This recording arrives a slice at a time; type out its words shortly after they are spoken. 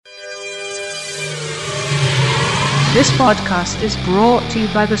This podcast is brought to you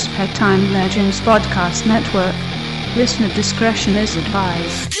by the Spare Time Legends Podcast Network. Listener discretion is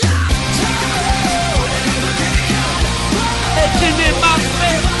advised. Legend in my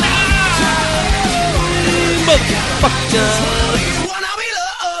spare time, motherfucker.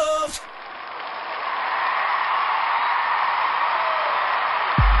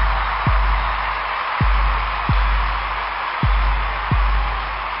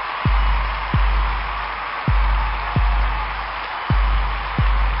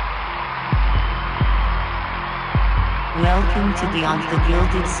 Welcome to Beyond the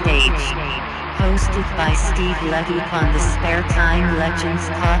Gilded Stage, hosted by Steve Leduc on the Spare Time Legends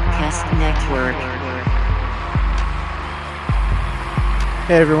Podcast Network.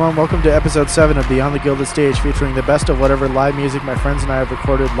 Hey everyone, welcome to episode 7 of Beyond the Gilded Stage, featuring the best of whatever live music my friends and I have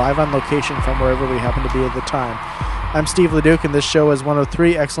recorded live on location from wherever we happen to be at the time. I'm Steve Leduc, and this show is one of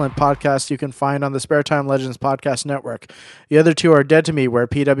 3 excellent podcasts you can find on the Spare Time Legends Podcast Network. The other 2 are Dead to Me, where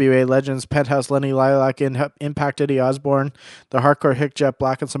PWA legends Penthouse Lenny Lilac, Impact Eddie Osborne, the Hardcore Hick Jet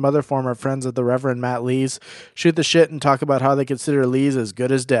Black, and some other former friends of the Reverend Matt Lees shoot the shit and talk about how they consider Lees as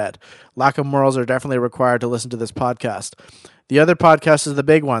good as dead. Lack of morals are definitely required to listen to this podcast. The other podcast is the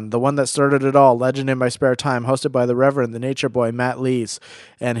big one, the one that started it all, Legend in My Spare Time, hosted by the Reverend, the Nature Boy, Matt Lees,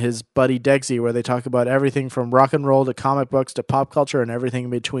 and his buddy Degsy, where they talk about everything from rock and roll to comic books to pop culture and everything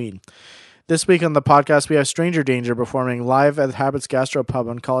in between. This week on the podcast, we have Stranger Danger performing live at Habits Gastro Pub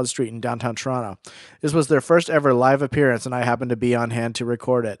on College Street in downtown Toronto. This was their first ever live appearance, and I happened to be on hand to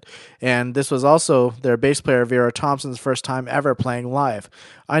record it. And this was also their bass player, Vera Thompson's first time ever playing live.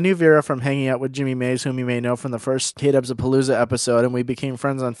 I knew Vera from hanging out with Jimmy Mays, whom you may know from the first K-Dubs-A-Palooza episode, and we became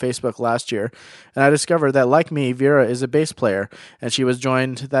friends on Facebook last year. And I discovered that, like me, Vera is a bass player, and she was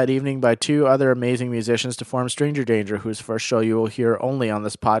joined that evening by 2 other amazing musicians to form Stranger Danger, whose first show you will hear only on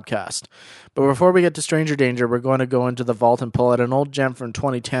this podcast. But before we get to Stranger Danger, we're going to go into the vault and pull out an old gem from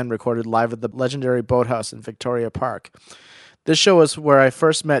 2010 recorded live at the legendary Boathouse in Victoria Park. This show was where I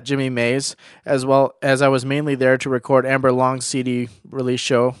first met Jimmy Mays, as well as I was mainly there to record Amber Long's CD release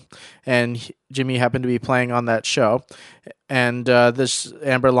show, and Jimmy happened to be playing on that show. And this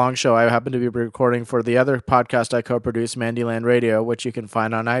Amber Long show I happened to be recording for the other podcast I co-produced, Mandyland Radio, which you can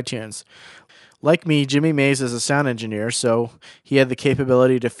find on iTunes. Like me, Jimmy Mays is a sound engineer, so he had the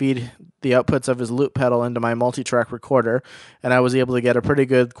capability to feed the outputs of his loop pedal into my multi-track recorder, and I was able to get a pretty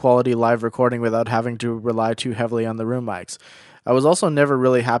good quality live recording without having to rely too heavily on the room mics. I was also never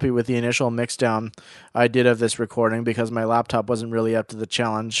really happy with the initial mixdown I did of this recording because my laptop wasn't really up to the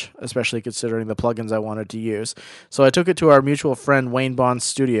challenge, especially considering the plugins I wanted to use. So I took it to our mutual friend Wayne Bond's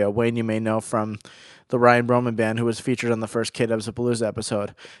studio. Wayne you may know from the Ryan Broman Band, who was featured on the first K-Dubs-A-Palooza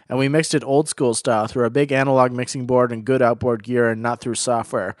episode. And we mixed it old school style through a big analog mixing board and good outboard gear and not through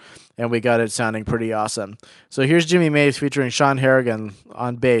software. And we got it sounding pretty awesome. So here's Jimmy Mays featuring Sean Harrigan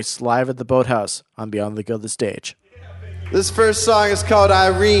on bass live at the Boathouse on Beyond the Gilded Stage. This first song is called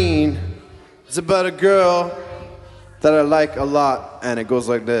Irene. It's about a girl that I like a lot, and it goes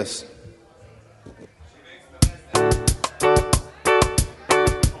like this.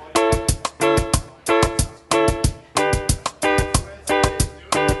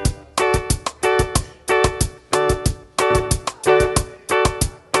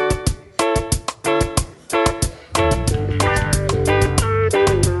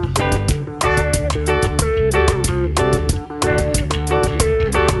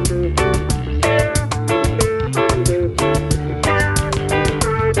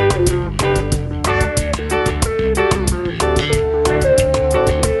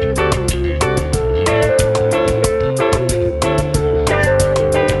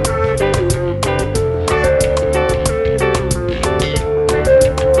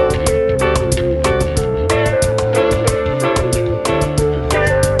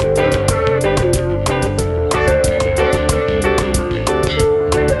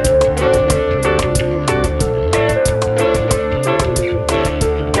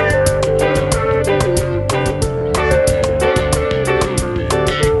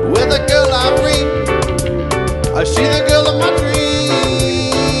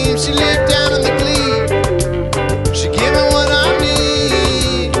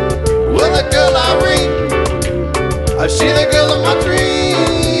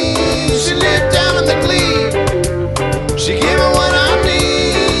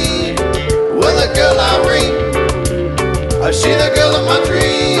 She the girl of my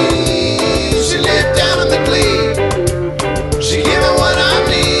dreams. She lived down in the Glebe. She gave me what I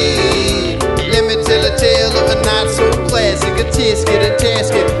need. Let me tell a tale of a night so classic. A tisket, a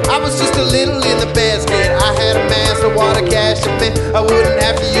tasket. I was just a little in the basket. I had a mass of water cash and meant I wouldn't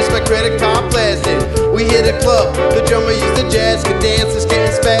have to use my credit card plastic. We We hit a club, the drummer used the jazz, could dance, it's getting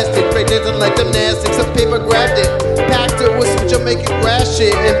spastic, break dancing like gymnastics. Some paper grabbed it, packed it with some Jamaican grass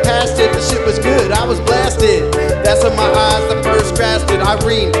shit, and passed it. The shit was good, I was blasted. That's when my eyes the first grasped it.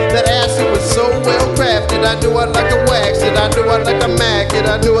 Irene, that acid was so well crafted. I knew I'd like to wax it, I knew I'd like to mag it,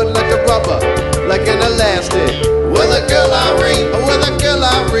 I knew I'd like a rubber, like an elastic. Well, the girl Irene, oh, well, the girl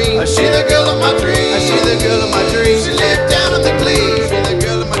Irene, she the girl of my dreams, she the girl of my dreams. She lived down in the Glebe, she the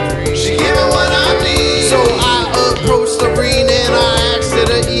girl of my dreams. She gave me what I need. So I approached Irene and I asked her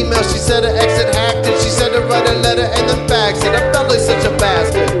to email. She said her ex had hacked it. She said to write a letter and then fax it. I felt like such a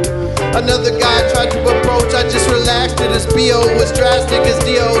bastard. Another guy tried to approach, I just relaxed it. His B.O. was drastic, his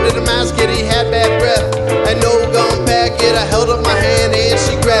D.O. didn't mask it. He had bad breath and no gum packet. I held up my hand and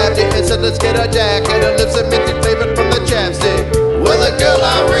she grabbed it and said, let's get a jacket. Her lips are minty flavored from the chapstick. Well, the girl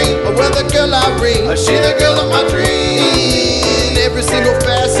Irene, oh, well, the girl Irene, she the girl of my dreams. In every single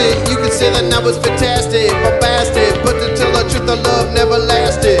facet, you can say that now was fantastic, bombastic, but to tell the truth, the love never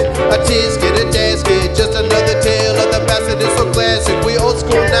lasted. A tisket, a dasket, just another tale of the bastard is so classic. We old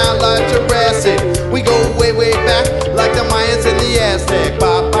school now, like Jurassic. We go way, way back, like the Mayans and the Aztec.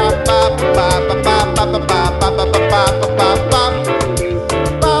 Ba ba ba ba ba ba ba ba ba ba ba ba ba ba ba.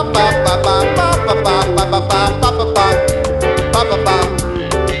 Ba ba ba ba ba ba ba ba ba ba ba ba ba. Ba ba ba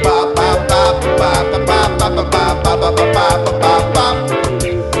ba ba ba ba ba ba ba ba ba ba ba ba ba ba ba.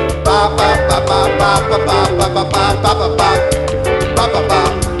 Ba ba ba ba ba ba ba ba ba ba ba ba ba ba. Ba ba ba.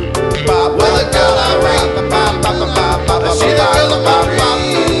 Well, the girl Irene, she the girl of my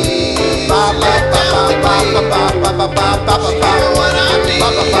dreams. Ba ba ba ba ba ba ba ba ba ba ba. She know what I need.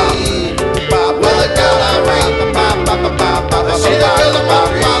 Well, the girl Irene, she the girl of my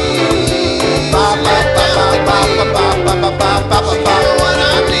dreams. Ba ba ba ba ba ba ba ba ba ba ba. She know what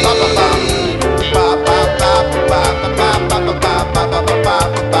I need. Ba ba ba ba ba ba ba ba ba ba ba ba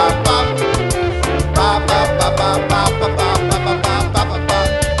ba ba ba ba ba. Ba ba ba ba ba ba ba ba ba ba ba ba.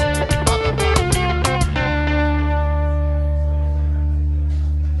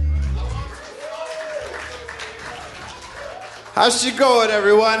 How's she going,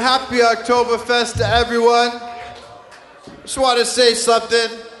 everyone? Happy Oktoberfest to everyone. Just want to say something.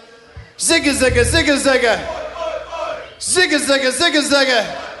 Zigga zigga zigga zigga. Zigga zigga zigga zigga.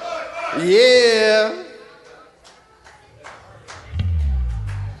 Yeah.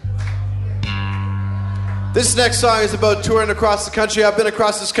 This next song is about touring across the country. I've been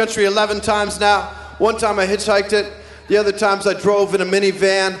across this country 11 times now. One time I hitchhiked it. The other times I drove in a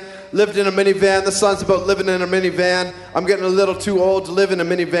minivan. Lived in a minivan. This song's about living in a minivan. I'm getting a little too old to live in a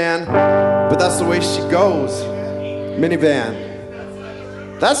minivan, but that's the way she goes. Minivan.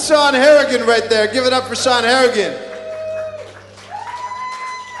 That's Sean Harrigan right there. Give it up for Sean Harrigan.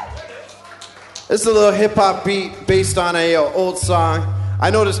 This is a little hip-hop beat based on a old song. I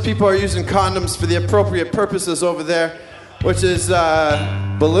noticed people are using condoms for the appropriate purposes over there, which is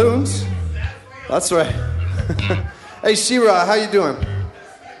balloons. That's right. Hey, Shira, how you doing?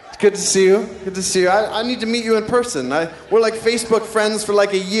 Good to see you. Good to see you. I need to meet you in person. We're like Facebook friends for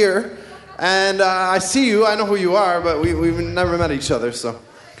like a year, and I see you. I know who you are, but we've never met each other, so.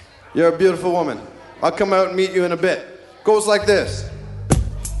 You're a beautiful woman. I'll come out and meet you in a bit. Goes like this.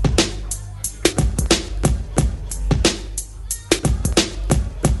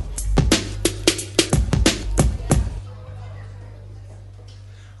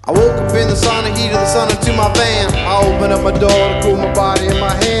 I woke up in the sauna, heat of the sun into my van. I opened up my door to cool my body and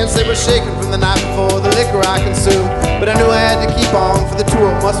my hands. They were shaking from the night before the liquor I consumed, but I knew I had to keep on for the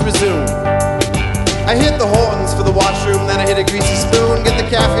tour must resume. I hit the Hortons for the washroom, then I hit a greasy spoon. Get the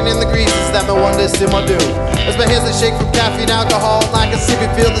caffeine in the greases that my one list in my doom. As my hands they shake from caffeine, alcohol, and I can see me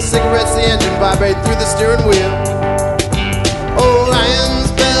feel the cigarettes, the engine vibrate through the steering wheel. Oh,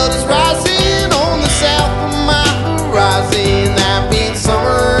 Lion's Belt is rising on the south of my horizon. That means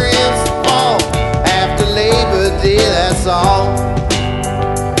summer ends the fall. After Labor Day, that's all.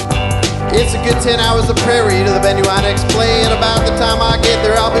 It's a good 10 hours of prairie to the venue I next play, and about the time I get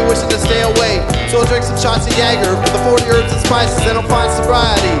there, I'll be wishing to stay away. So I'll drink some shots of Jaeger for the 40 herbs and spices, and I'll find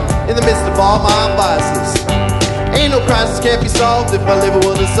sobriety in the midst of all my vices. Ain't no crisis can't be solved if my liver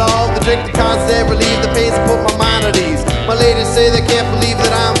will dissolve. The drink the concept, relieve the pains and put my mind at ease. My ladies say they can't believe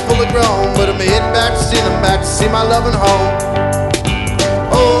that I'm fully grown, but I'm heading back to see them, back to see my loving home.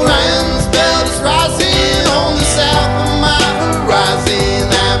 Oh, Lion's Belt is rising on the south of my horizon.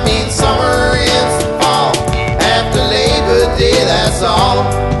 That means summer ends the fall. After Labor Day, that's all.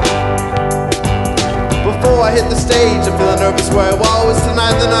 Before I hit the stage, I'm feeling nervous where I was. Is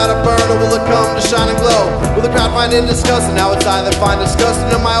tonight the night I burn, or will it come to shine and glow? Will the crowd find it disgusting? Now it's either find disgusting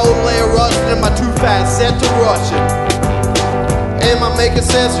in my old layer rusting and my too fast set to rushing. Am I making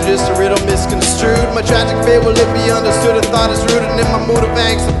sense or just a riddle misconstrued? My tragic fate, will it be understood? A thought is rooted in my mood of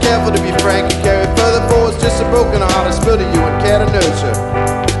angst. I'm careful to be frank and carry further forward. It's just a broken heart I spill to you and care to nurture.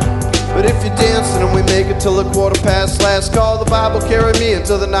 But if you're dancing and we make it till 1:15 last call, the Bible carry me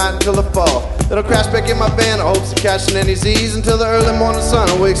until the night, until the fall. Then I'll crash back in my van, I hopes of catching any Z's until the early morning sun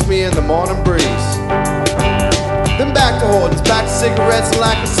awakes me in the morning breeze. Then back to Hortons, back to cigarettes and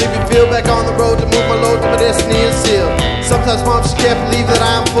like a sleepy feel. Back on the road to move my load to my destiny and seal. Sometimes mom, she can't believe that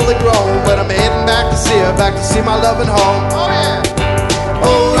I'm fully grown, but I'm heading back to see her, back to see my loving home. Oh yeah.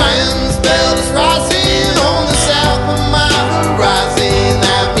 Orion's belt is rising on the south of my horizon.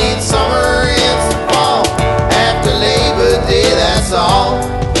 That means summer ends the fall. After Labor Day, that's all.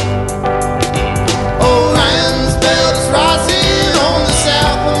 Orion's belt is rising on the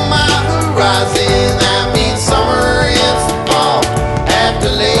south of my horizon. That means summer ends the fall. After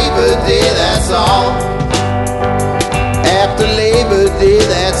Labor Day, that's all. After Labor Day,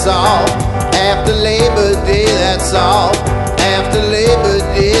 that's all. After Labor Day, that's all. After Labor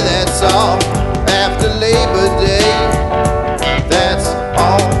Day, that's all. After Labor Day, that's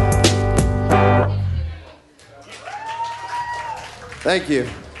all. Thank you.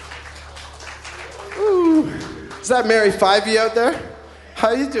 Ooh. Is that Mary Fivey out there?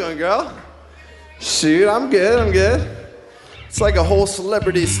 How you doing, girl? Shoot, I'm good. It's like a whole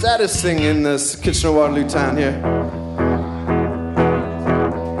celebrity status thing in this Kitchener-Waterloo town here.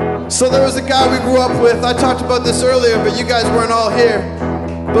 So there was a guy we grew up with. I talked about this earlier, but you guys weren't all here.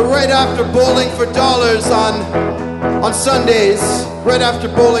 But right after Bowling for Dollars on Sundays, right after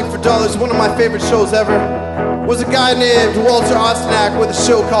Bowling for Dollars, one of my favorite shows ever, was a guy named Walter Ostnak with a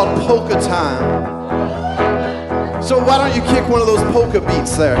show called Polka Time. So why don't you kick one of those polka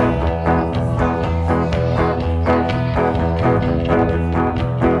beats there?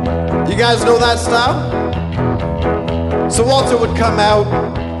 You guys know that style? So Walter would come out.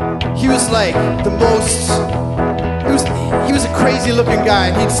 He was like the most, he was a crazy looking guy,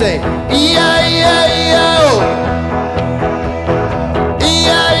 and he'd say, E-I-E-I-E-O,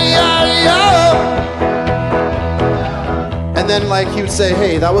 E-I-E-I-E-O. And then like he would say,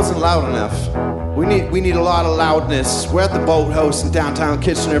 hey, that wasn't loud enough. We need a lot of loudness. We're at the Boathouse in downtown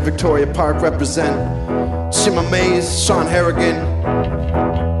Kitchener, Victoria Park, represent Shimma Mays, Sean Harrigan.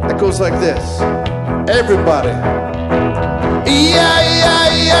 It goes like this. Everybody.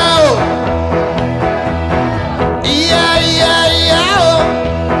 E-I-E-I-E-O, E-I-E-I-E-O.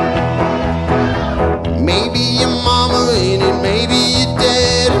 Maybe your mama ain't it, maybe your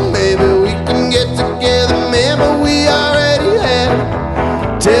dad, and maybe we can get together, maybe we already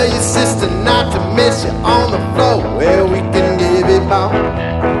have. Tell your sister not to miss you on the floor, where we can give it more.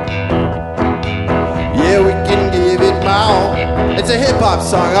 Yeah, we can give it more. It's a hip-hop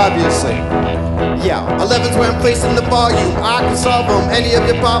song, obviously. Yeah, 11's where I'm placing the volume. I can solve them, any of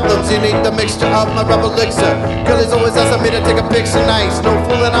your problems. You need the mixture of my rebel elixir. Girlies always ask me to take a picture nice. No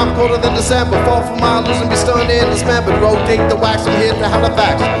fool that I'm colder than December. Fall for my losing, be stunned and dismembered. Rotate the wax from here to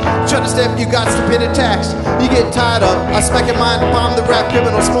Halifax. Try to step, you got stupid attacks. You get tired of, I smack your mind, bomb the rap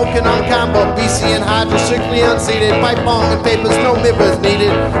criminal. Smoking on combo, BC and Hydro, strictly unseated. Pipe bomb and papers, no mirrors needed.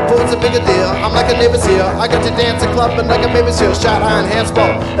 Phone's a bigger deal, I'm like a neighbor's here. I got to dance a club and like a baby's here. Shot iron,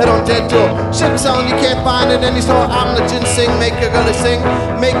 handball, head on dead tour. Ship sound you can't find in any store. I'm the ginseng, make your girlie sing.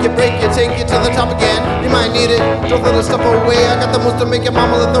 Make you break you, take you to the top again. You might need it, don't throw the stuff away. I got the most to make your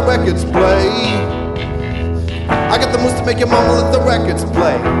mama let the records play. I got the most to make your mama let the records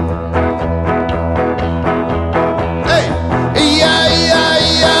play. Hey,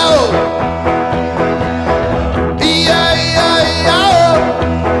 E-I-E-I-E-O, E-I-E-I-E-O.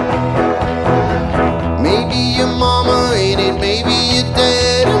 Maybe your mama ain't it, maybe your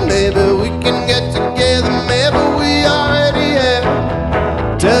dad, and maybe we can get together, maybe we already have.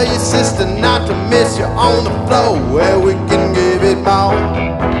 Tell your sister not to miss you on the floor, where we can give it more.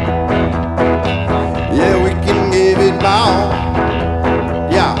 Yeah, we can give it more.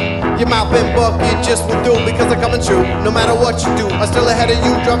 Yeah, your mouth been buck, you just went through because I'm coming true. No matter what you do, I'm still ahead of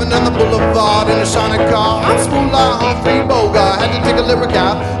you, driving down the boulevard in a shiny car. I'm smooth like Humphrey Bogart, had to take a lyric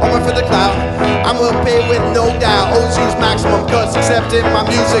out, I went for the cloud. I'm well paid with no doubt. Old shoes maximum cuts, except in my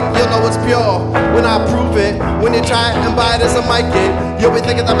music, you'll know it's pure when I prove it. When you try and buy it as a mic kid, you'll be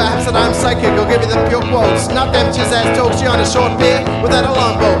thinking that perhaps that I'm psychic. I'll give you the pure quotes, not them jizz-ass jokes. You on a short pier without a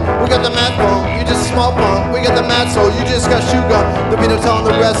longbow. We got the mad phone, you just a small punk. We got the mad soul, you just got sugar. There'll be no telling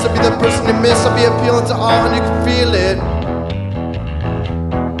the rest, I'll be the person you miss. I'll be appealing to all and you can feel it.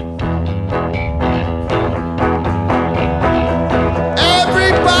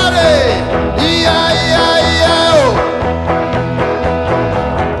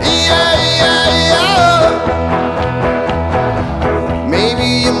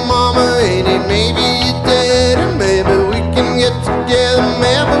 maybe you're dead, and maybe we can get together,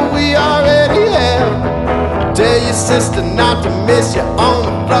 man, but we already have. Tell your sister not to miss you on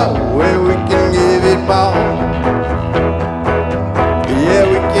the floor where we can give it ball. Yeah,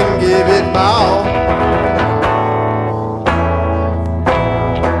 we can give it ball.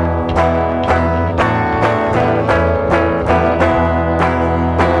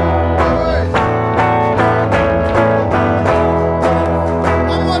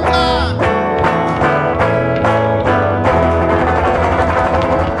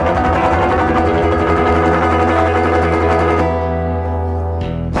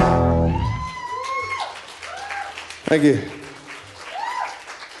 Thank you.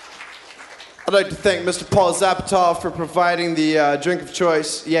 I'd like to thank Mr. Paul Zapatov for providing the drink of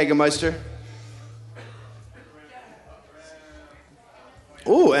choice, Jägermeister.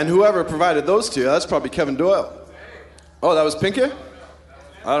 Ooh, and whoever provided those two, that's probably Kevin Doyle. Oh, that was Pinky?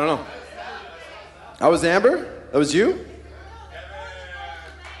 I don't know. That was Amber? That was you?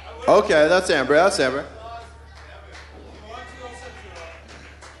 Okay, that's Amber, that's Amber.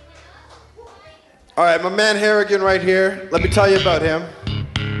 All right, my man Harrigan right here. Let me tell you about him.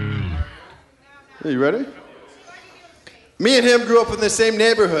 Are you ready? Me and him grew up in the same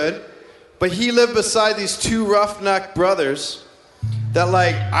neighborhood, but he lived beside these two roughneck brothers that,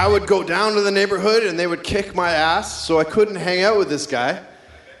 like, I would go down to the neighborhood and they would kick my ass, so I couldn't hang out with this guy.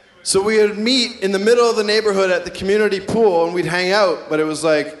 So we would meet in the middle of the neighborhood at the community pool and we'd hang out, but it was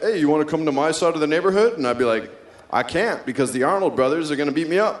like, hey, you want to come to my side of the neighborhood? And I'd be like, I can't because the Arnold brothers are going to beat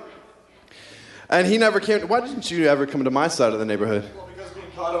me up. And he never came. Why didn't you ever come to my side of the neighborhood? Well, because being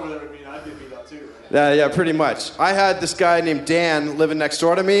caught over there would mean I'd get beat up too, right? Yeah, pretty much. I had this guy named Dan living next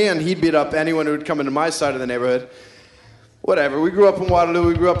door to me, and he'd beat up anyone who would come into my side of the neighborhood. Whatever. We grew up in Waterloo.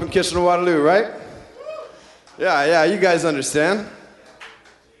 We grew up in Kitchener-Waterloo, right? Yeah, you guys understand.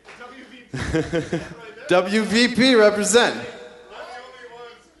 WVP. WVP represent.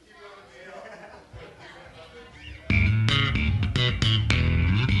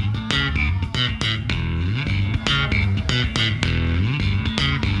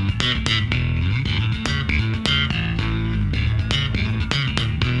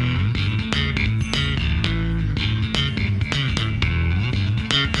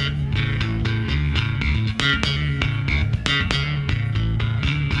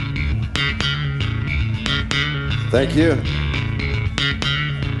 Thank you.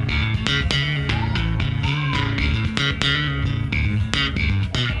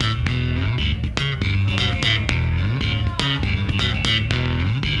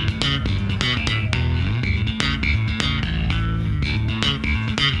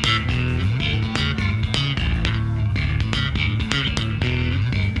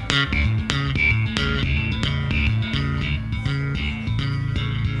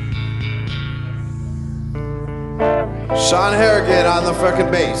 Sean Harrigan on the fucking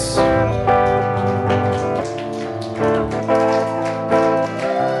bass.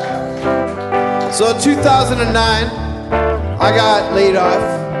 So in 2009, I got laid off,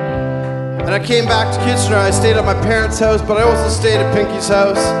 and I came back to Kitchener. I stayed at my parents' house, but I also stayed at Pinky's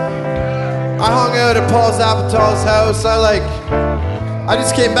house. I hung out at Paul Zapatov's house. I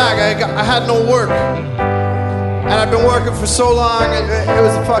just came back. I had no work, and I'd been working for so long. It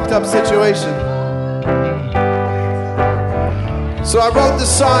was a fucked up situation. So I wrote this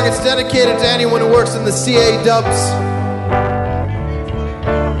song. It's dedicated to anyone who works in the CA Dubs.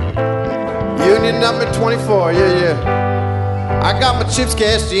 Union number 24, yeah. I got my chips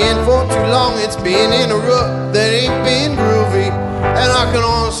cashed in for too long. It's been in a rut that ain't been groovy. And I can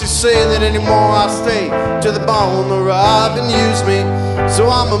honestly say that anymore I'll stay to the bone or rob and use me. So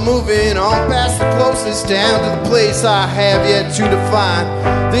I'm moving on past the closest town to the place I have yet to define.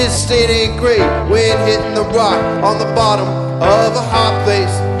 This state ain't great when hitting the rock on the bottom of a hot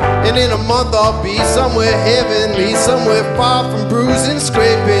place. And in a month I'll be somewhere heavenly, somewhere far from bruising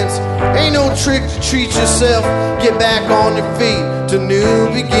scrapings. Ain't no trick to treat yourself, get back on your feet to new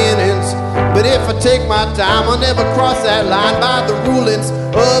beginnings. But if I take my time, I'll never cross that line by the rulings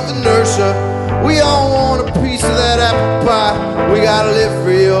of inertia. We all want a piece of that apple pie. We gotta live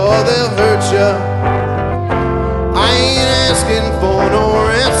free or they'll hurt ya. I ain't asking for no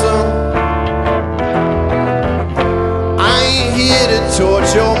ransom. Here to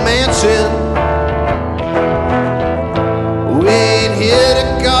torch your mansion. We ain't here to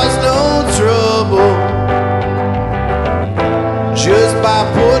cause no trouble. Just by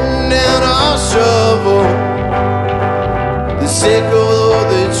putting down our shovel. The sickle or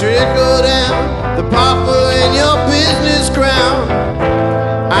the trickle down, the popper in your business crown.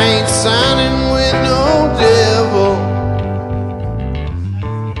 I ain't signing with no devil.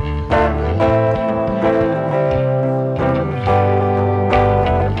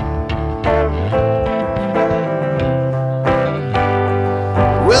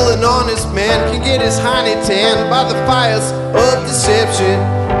 get his hiney tanned by the fires of deception.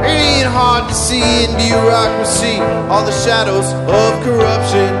 It ain't hard to see in bureaucracy all the shadows of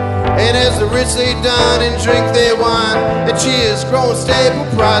corruption. And as the rich lay down and drink their wine and cheers growing stable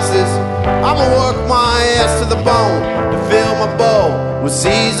prices, I'ma work my ass to the bone to fill my bowl with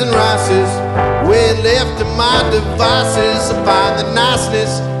seasoned rices. Where left of my devices, I find the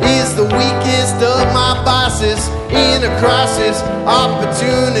niceness is the weakest of my vices. In a crisis,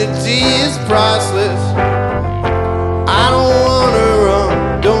 opportunity is priceless. I don't wanna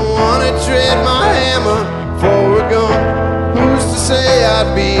run, don't wanna tread my hammer for a gun. Who's to say I'd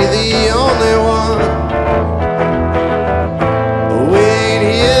be the only one? We ain't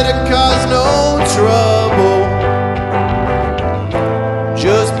here to cause no trouble,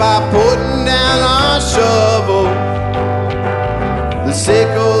 just by putting down our shovel. The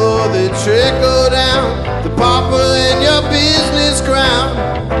sickle or the trickle down, the popper in your business ground.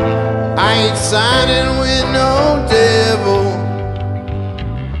 I ain't signing with no devil.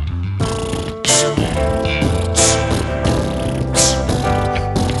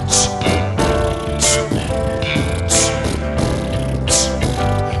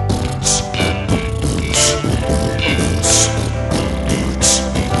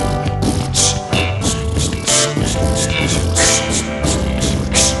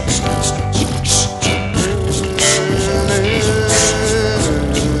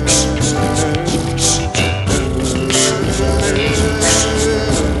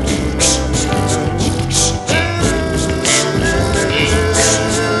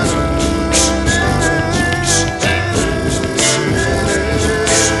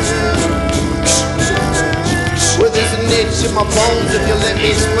 In my bones, if you let me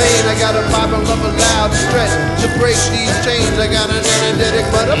explain, I got a vibe and love aloud to stretch to break these chains. I got an energetic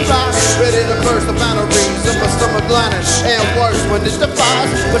butterfly ready to burst the boundaries of my stomach lining, and worse when it defies.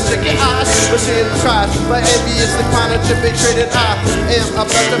 But shake your eyes, but she tries. My enviously kind of be traded. I am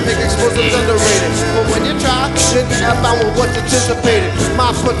about to make explosives underrated, but when you try, you can't find what's anticipated. My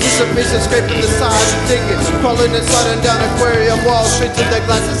participation scraping the sides and digging, crawling and sliding down aquarium walls straight to the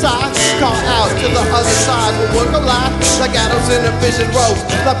glasses eye. Call out to the other side, we'll work alive like Adams in a vision roast,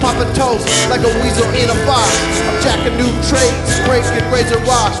 like popping toast, like a weasel in a box. I'm jacking new trades, breaking razor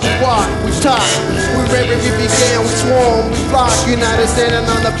rocks. We walk, we talk, we ran, we began, we swarm, we flock. United standing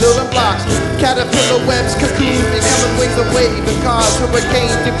on the building blocks. Caterpillar webs, cocoon, becoming wings of wave. And cause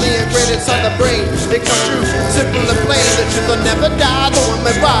hurricanes deeply ingrained inside the brain. They come true, simple and plain. The truth will never die, the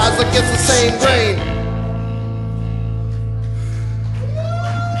women rise against the same grain.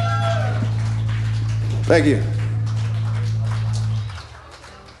 Thank you.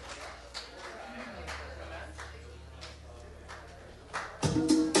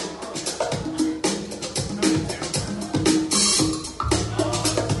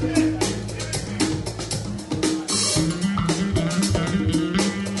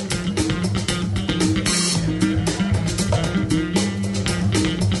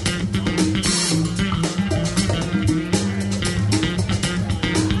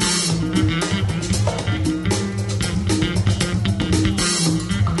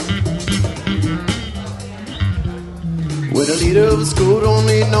 With a leader of the school, don't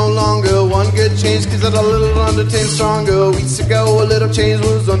need no longer one good change, cause that a little undertamed stronger. Weeks ago, a little change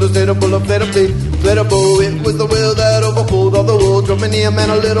was understandable, inflatable. It was the will that overpulled all the wool, drumming the man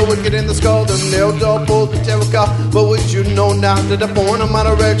a little wicked in the skull. The nail dog pulled the terror car, but would you know now to the point of my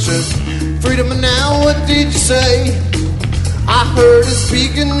direction? Freedom, and now what did you say? I heard it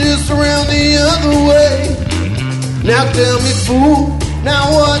speaking just around the other way. Now tell me, fool,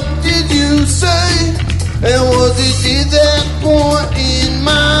 now what did you say? And was it at that point in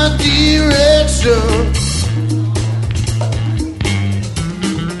my direction?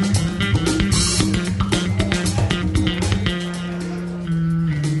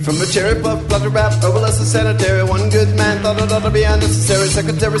 From a cherry puff, flutter rap, herbalist and sanitary. One good man thought it ought to be unnecessary.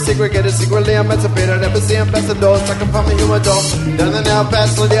 Secretary, segregated, secretly emancipated. Embassy ambassador, second from a human door. Done the now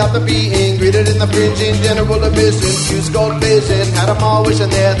past, slowly out the being. Greeted in the fringe in general admission. Use gold vision, had them all wishing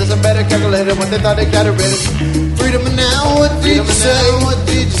there. There's a better calculated when they thought they got it ready. Freedom, and now what did you say? What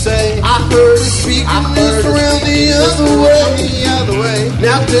did you say? I heard it speaking just around the other way.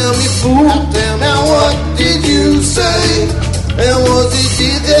 Now tell me, fool, now what did you say? And was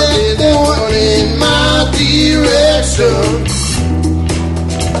it that point in my direction?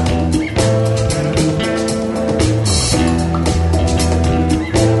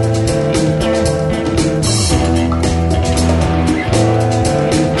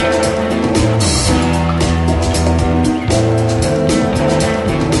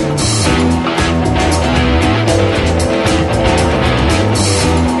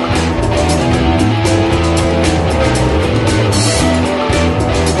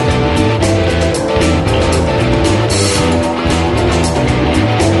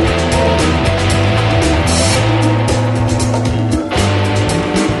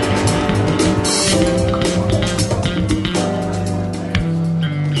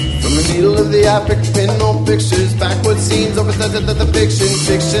 needle of the eye, pick a pin on pictures, backward scenes over the fiction.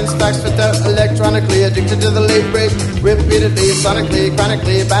 Fiction's facts fit out electronically, addicted to the late break, repeatedly, sonically,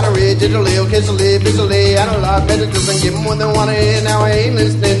 chronically, battery, digitally, occasionally, visually, analog, meditative, give them what they want to hear, now I ain't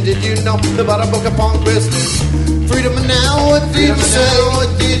listening. Did you know the bottom book upon Christmas? Freedom and now, what did you say?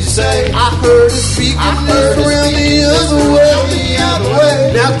 What did you say? I heard it speaking around the other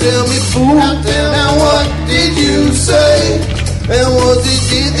way. Now tell me, fool, now what did you say? And was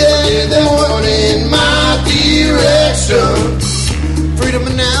it that one in my direction? Freedom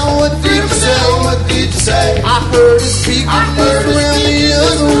and now, what did you say? What did you say? I heard it speaking around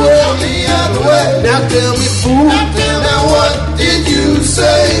the other way. Now tell me, fool, now what did you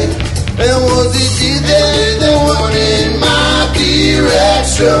say? And was it that one in my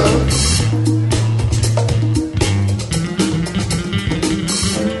direction?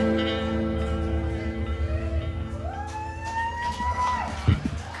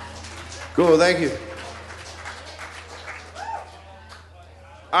 Cool, thank you.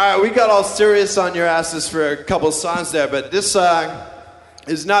 All right, we got all serious on your asses for a couple songs there, but this song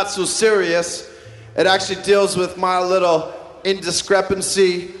is not so serious. It actually deals with my little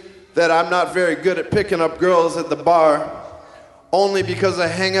indiscrepancy that I'm not very good at picking up girls at the bar, only because I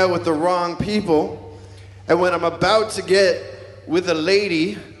hang out with the wrong people. And when I'm about to get with a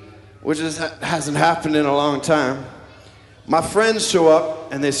lady, which hasn't happened in a long time, my friends show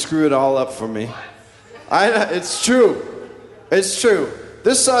up and they screw it all up for me. It's true. It's true.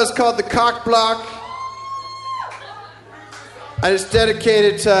 This song is called The Cock Block. And it's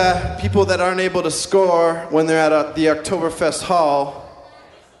dedicated to people that aren't able to score when they're at the Oktoberfest Hall.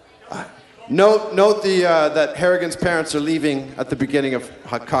 Note that Harrigan's parents are leaving at the beginning of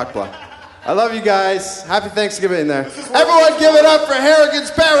Cock Block. I love you guys. Happy Thanksgiving there. Everyone give it up for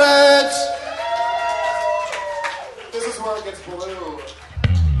Harrigan's parents. This is where it gets blue.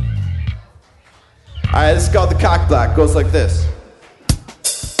 All right, this is called The Cock Block. Goes like this.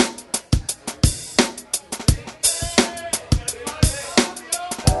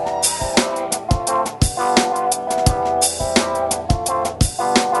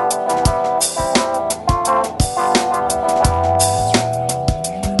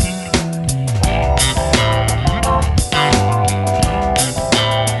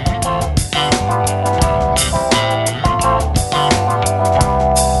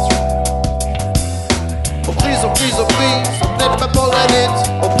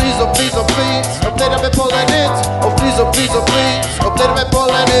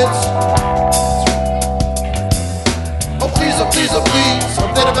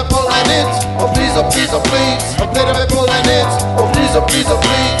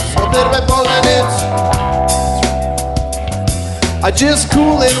 I just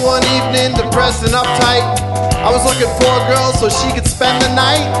cooled in one evening, depressed and uptight. I was looking for a girl so she could spend the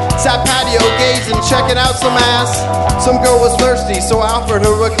night. Sat patio gazing, checking out some ass. Some girl was thirsty, so I offered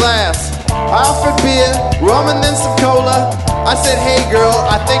her a glass. I offered beer, rum and then some cola. I said, hey girl,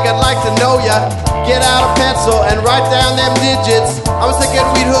 I think I'd like to know ya. Get out a pencil and write down them digits. I was thinking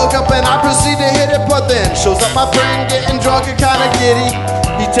we'd hook up and I proceed to hit it, but then shows up my friend getting drunk and kinda giddy.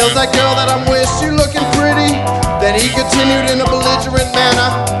 He tells that girl that I'm with, she looking pretty. Then he continued in a belligerent manner,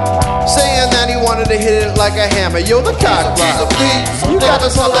 saying that he wanted to hit it like a hammer. Yo, the cock block, you got to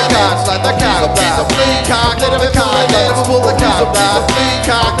sell the cocks like the cock block. Cock, let him cock, let him pull the cock block.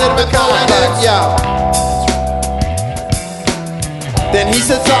 Cock, let him cock, yo. Then he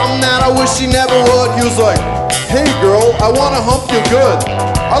said something that I wish he never would. He was like, hey girl, I wanna hump you good.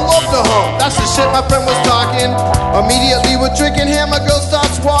 I love to hump, that's the shit my friend was talking. Immediately we're drinking here, my girl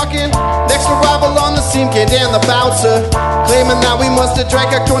starts walking. Next arrival on the scene came Dan the bouncer, claiming that we must have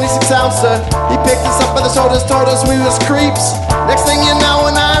drank a 26-ouncer. He picked us up by the shoulders, told us we was creeps. Next thing you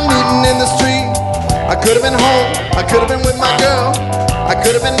know, and I'm reading in the street. I could have been home, I could have been with my girl. I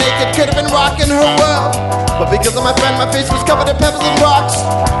could have been naked, could have been rocking her world. But because of my friend, my face was covered in pebbles and rocks.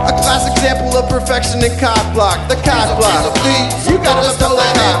 A class example of perfection in cock block. The cock block. You gotta spell the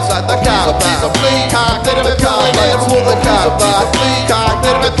cock like the cock block. Cock, let him cock, let him pull the cock block. Cock,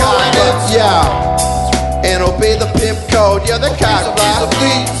 let him cock, yeah. And obey the pimp code, yeah, the cock block.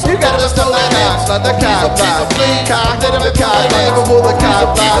 You gotta spell the cock like the cock block. Cock, let him cock, let him pull the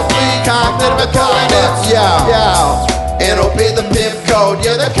cock block. Cock, let him cock, yeah. And obey the pimp code,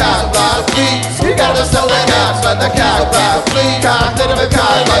 yeah, the cock block. You gotta sell the cops like the cock block. Cock, let him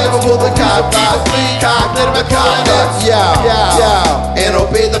cock, let him pull the cock block. Cock, let him cock, yeah. And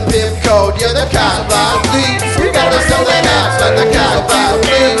obey the pimp code, yeah, the cock block. You gotta sell the cops like the cock block.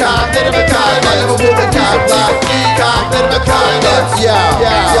 Cock, let him cock, let him pull the cock block. Cock, let him cock,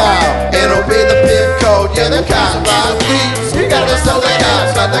 yeah. And obey the pimp code, yeah, the cock block. You gotta sell the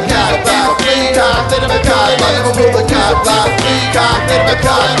cops like the cock block. pull the cop like me. Cop, let me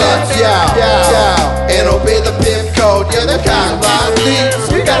call nuts, yeah. And obey the pimp code, yeah, the cop like me.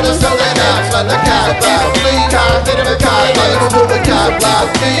 You gotta sell that out like the cop like me. Cop, let me call nuts, pull the cop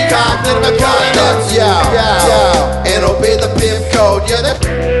like me. Cop, let me call nuts, yeah. And obey the pimp code, yeah, that.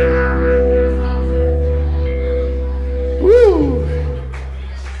 Woo.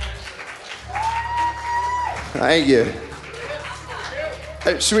 Thank you.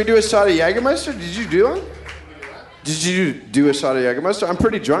 Hey, should we do a shot of Jägermeister? Did you do one? Did you do a shot of Jägermeister? I'm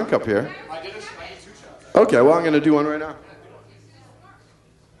pretty drunk up here. I did 2 shots. Okay, well, I'm going to do one right now.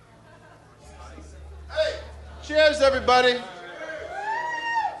 Hey, cheers, everybody.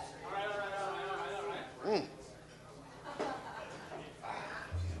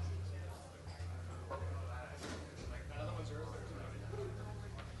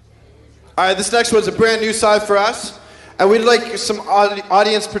 All right, this next one's a brand new side for us, and we'd like some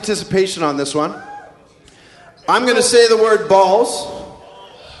audience participation on this one. I'm going to say the word balls,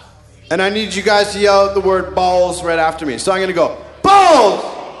 and I need you guys to yell out the word balls right after me. So I'm going to go, balls!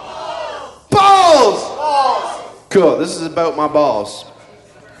 Balls! Balls! Cool, this is about my balls.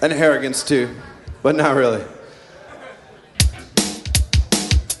 And arrogance too, but not really.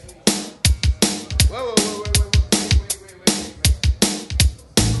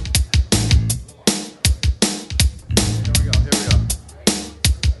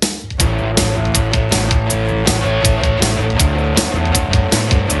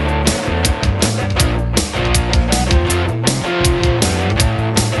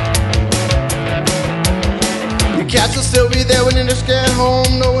 Cats will still be there when you just get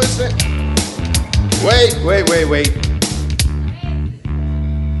home. No, it's it. Wait.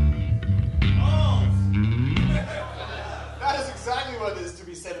 That is exactly what it is to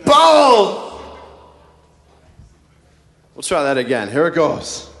be said in Balls! We'll try that again. Here it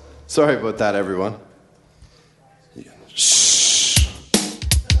goes. Sorry about that, everyone. Shh.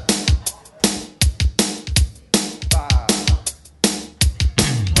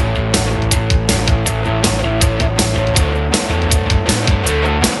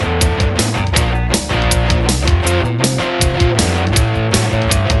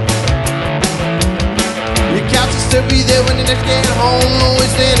 To be there when you next get home. Don't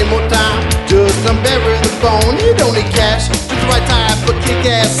waste any more time, just unbury the bone. You don't need cash, just the right type of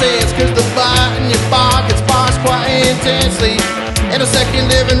kick-ass ass. Cause the fire in your bar gets sparks quite intensely. In a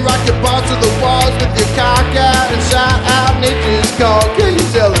second living, rock your balls to the walls with your cock out and shout out nature's call. Kill your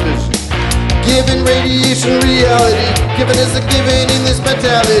television, giving radiation reality. Giving is a giving in this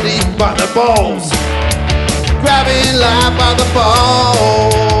mentality. By the balls, grabbing life by the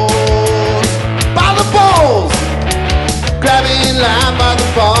balls. By the balls, grabbing life by the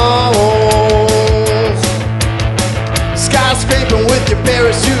balls. Skyscraping with your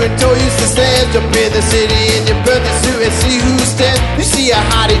parachute and toy used to stand. Jump in the city in your birthday suit and see who's dead. You see a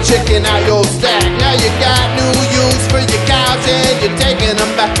hottie checking out your stack. Now you got new use for your couch and you're taking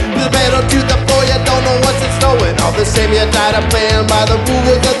them back to the bed or to the floor. You don't know what's in store. And all the same, you're tired of playing by the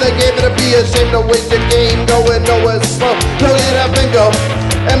rules of the game. It'll be a shame to waste your game going nowhere slow. Load it up and go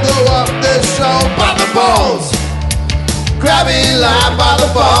and blow up the show by the balls. Grabbing life by the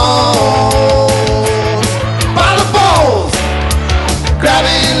balls. By the balls.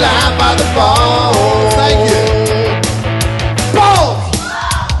 Grabbing life by the balls. Thank you. Balls.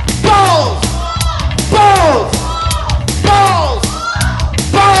 Balls. Balls. Balls.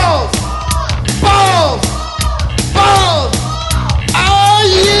 Balls. Balls. Balls. Oh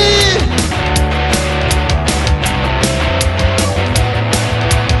yeah.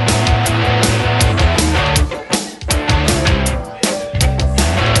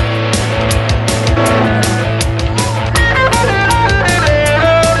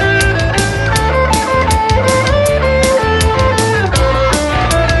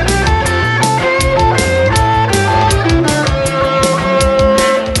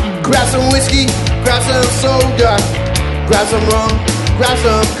 Grab some soda, grab some rum, grab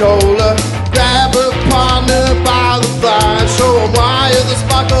some cola. Grab a partner by the fly, show them why the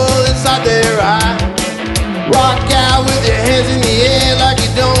sparkle inside their eye. Walk out with your hands in the air like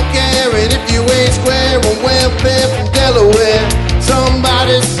you don't care. And if you ain't square on welfare from Delaware,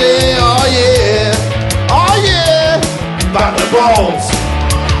 somebody say, oh yeah, by the balls.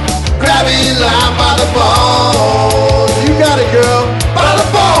 Grabbing life by the balls. You got it, girl, by the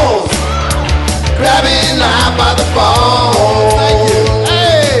balls. Grabbing life by the balls. Thank you.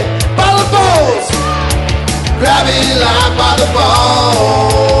 Hey, by the balls. Grabbing life by the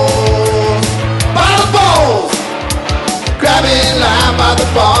balls. By the balls. Grabbing life by the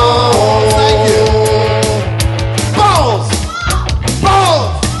balls. Thank you. Balls.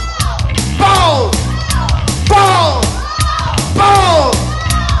 Balls. Balls. Balls.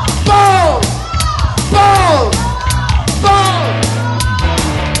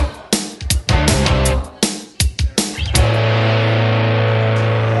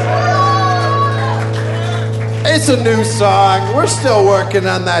 a new song. We're still working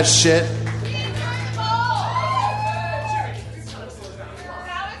on that shit.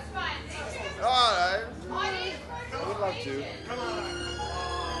 Alright. We'd love to.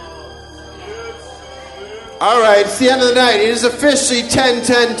 Alright, it's the end of the night. It is officially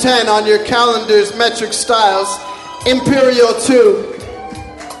 10-10-10 on your calendars, metric styles. Imperial 2.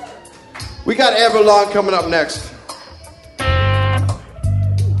 We got Everlong coming up next.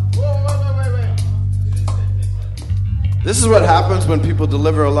 This is what happens when people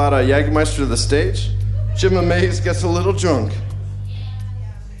deliver a lot of Jägermeister to the stage. Jimmy Mays gets a little drunk.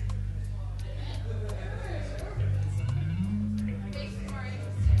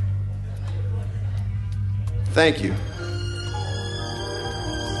 Thank you.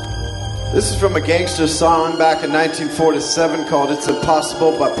 This is from a gangster song back in 1947 called It's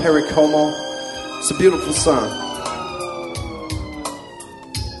Impossible by Perry Como. It's a beautiful song.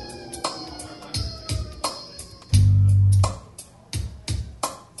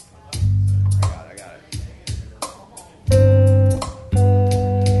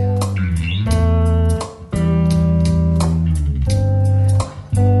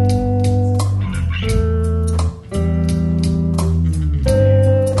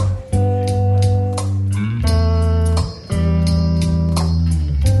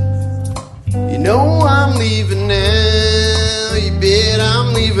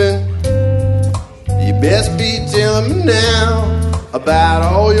 About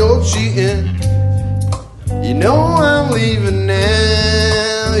all your cheating. You know I'm leaving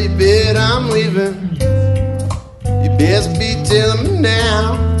now. You bet I'm leaving. You best be telling me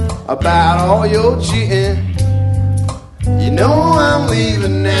now about all your cheating. You know I'm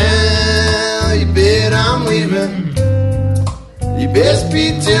leaving now. You bet I'm leaving. You best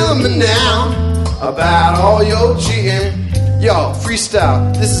be telling me now about all your cheating. Yo,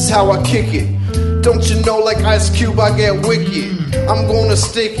 freestyle, this is how I kick it. Don't you know, like Ice Cube, I get wicked. I'm gonna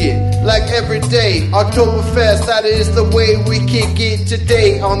stick it like every day. Oktoberfest, that is the way we kick it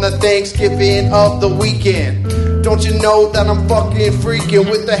today on the Thanksgiving of the weekend. Don't you know that I'm fucking freaking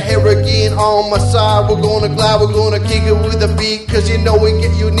with the Harrigan on my side? We're gonna glide, we're gonna kick it with a beat, cause you know we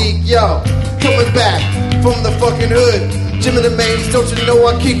get unique. Yo, coming back from the fucking hood. Jimmy the Mains, don't you know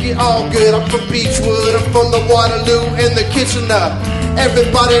I kick it all good? I'm from Beechwood, I'm from the Waterloo and the Kitchener.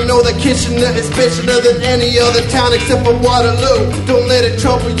 Everybody know the Kitchener is bitchener than any other town except for Waterloo. Don't let it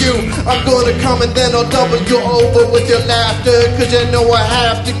trouble you. I'm gonna come and then I'll double you over with your laughter. Cause you know I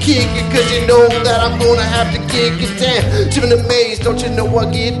have to kick it. Cause you know that I'm gonna have to kick it down. Jimmy the Mains, don't you know I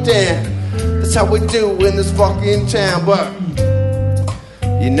get down? That's how we do in this fucking town. But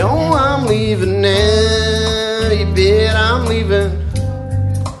you know I'm leaving now. You bet I'm leaving.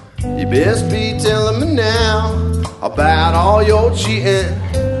 You best be telling me now about all your cheating.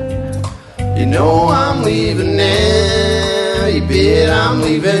 You know I'm leaving now. You bet I'm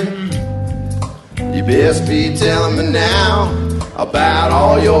leaving. You best be telling me now about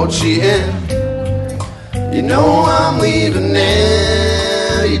all your cheating. You know I'm leaving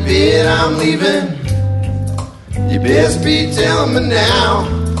now. You bet I'm leaving. You best be telling me now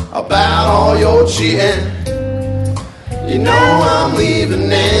about all your cheating. You know I'm leaving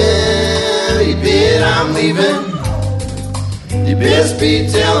now. You bet I'm leaving. You best be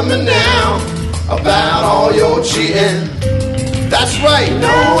telling me now about all your cheating. That's right. You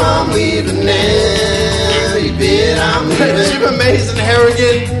know I'm leaving now. You bet I'm leaving. Jimmy Mays and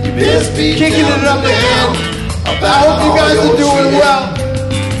Harrigan. You best be kicking it up again. I hope you guys are doing well.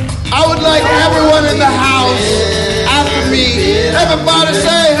 I would like everyone in the house after me. Everybody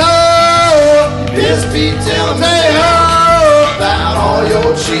say ho. You best be telling me. Say ho about all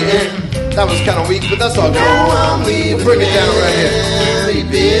your cheating. That was kind of weak, but that's all good. I'm leaving. We'll bring it down right here. You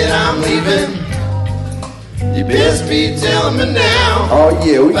bet I'm leaving. You best be telling me now. Oh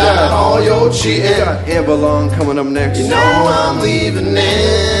yeah, we got all your cheating. We got Everlong coming up next. You know I'm leaving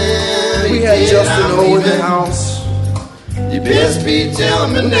now. We had Justin O in the house. You best be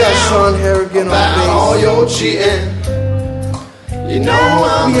telling me now. We got Sean Harrigan about on bass. All your cheating. You know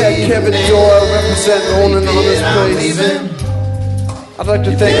I'm leaving. We had Kevin Doyle representing owning on this place. I'd like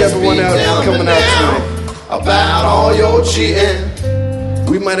to thank everyone out for coming out tonight. About all your cheating.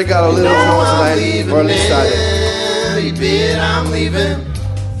 We might have got a little drunk tonight, or at least I did. You bet I'm leaving.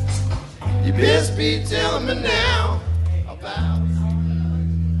 You best be telling me now about.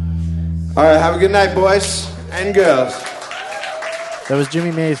 All right, have a good night, boys and girls. That was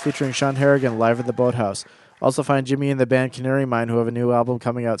Jimmy Mays featuring Sean Harrigan live at the Boathouse. Also find Jimmy and the band Canary Mine, who have a new album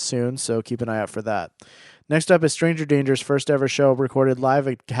coming out soon, so keep an eye out for that. Next up is Stranger Danger's first ever show recorded live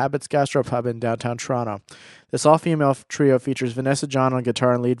at Habits Gastropub in downtown Toronto. This all-female trio features Vanessa John on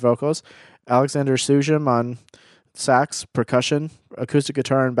guitar and lead vocals, Alexander Sujam on sax, percussion, acoustic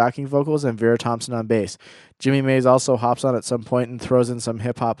guitar and backing vocals, and Vera Thompson on bass. Jimmy Mays also hops on at some point and throws in some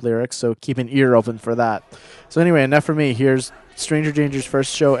hip-hop lyrics, so keep an ear open for that. So anyway, enough for me. Here's Stranger Danger's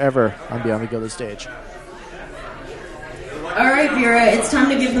first show ever on Beyond the Gilded Stage. All right, Vera, it's time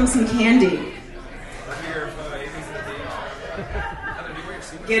to give them some candy.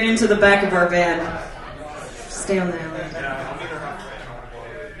 Get into the back of our van. Stay on the island.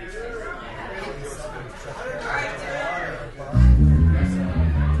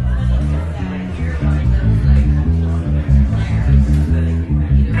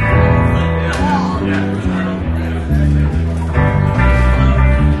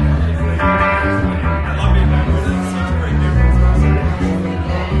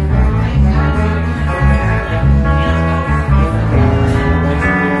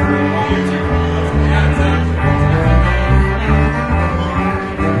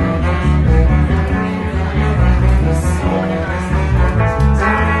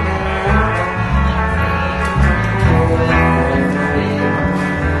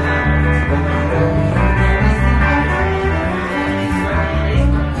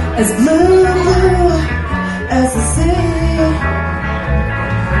 As blue as the sea,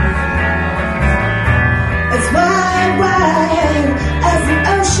 as wide as the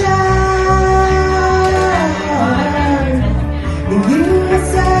ocean. And you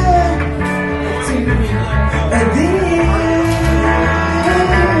said to these,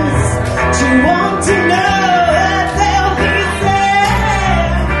 you want to know that they'll be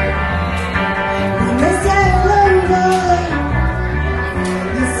sad when they sail over.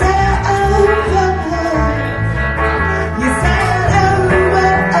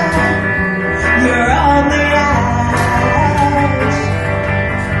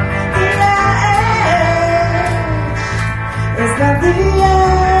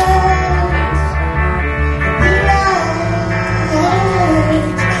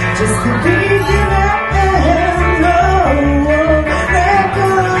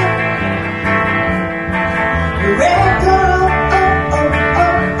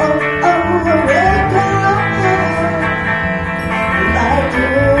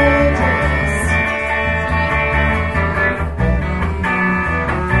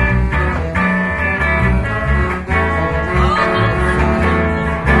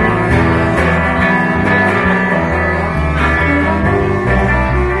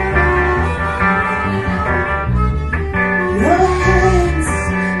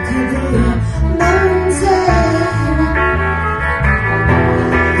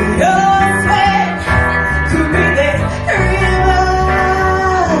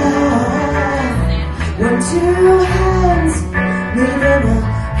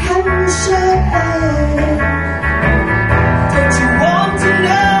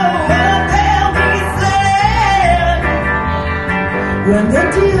 When the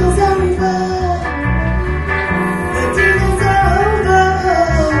deal's over, the deal is over,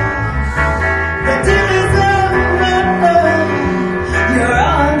 the deal is over, you're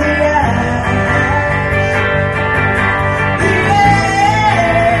on the edge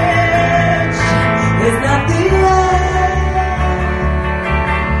is not the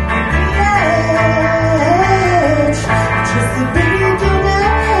edge, just the beginning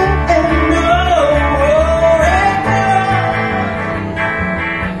and no.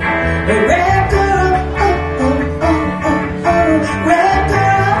 Red girl, oh, oh, oh, oh, oh, red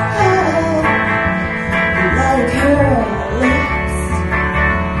girl, like her lips.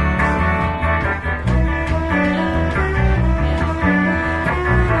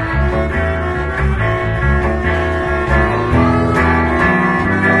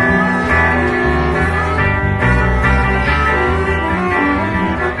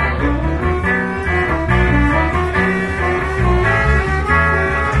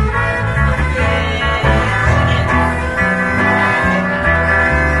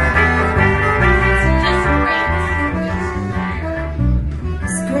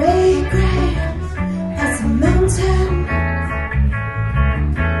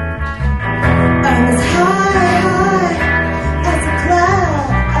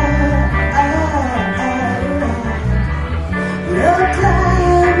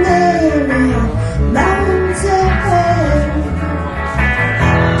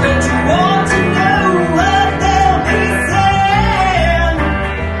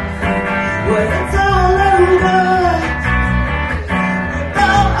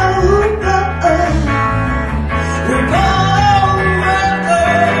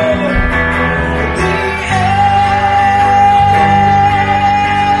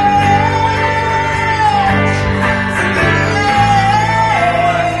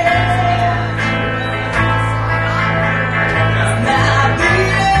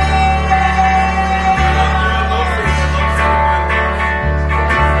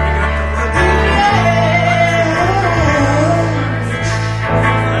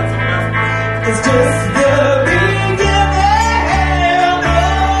 is just the beginning.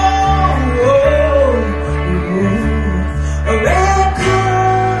 A red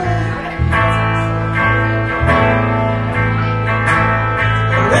car,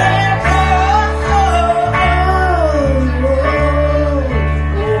 a red car,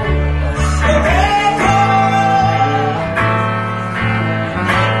 a red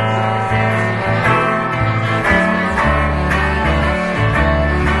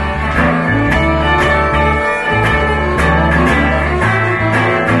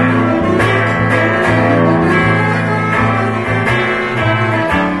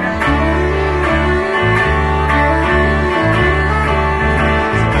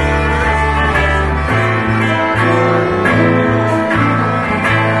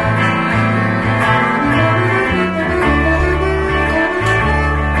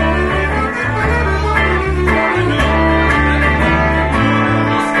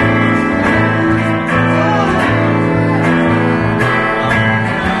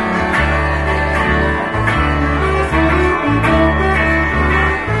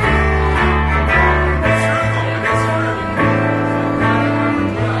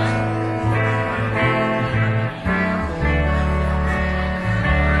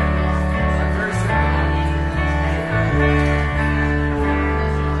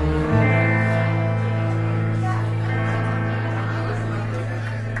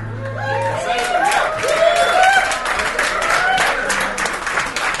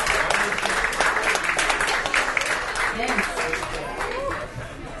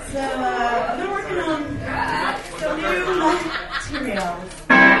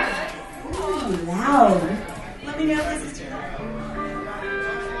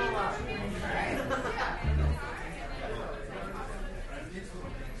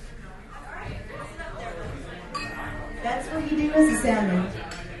That's what you do as a soundman.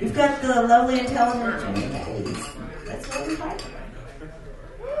 You've got the lovely intelligent voice. That's what we like.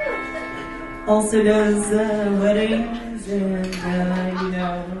 Also does weddings and,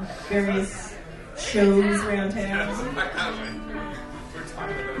 various shows around town. So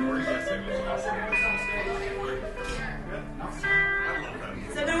I've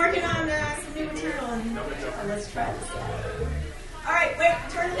been working on some new material and let's try this out. Alright, wait,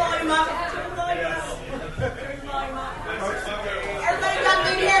 turn the volume up. Turn the volume up. Turn the volume up. Everybody got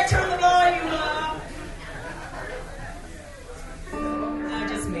me here, turn the volume up. Not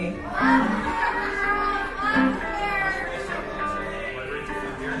just me.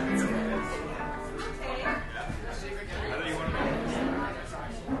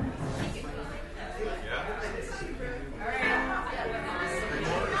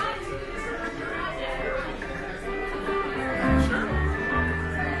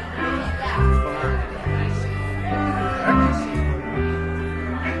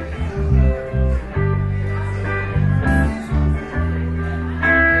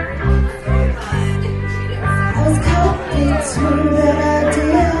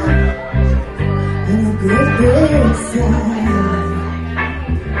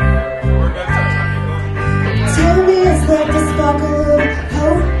 Tell me, is that the sparkle of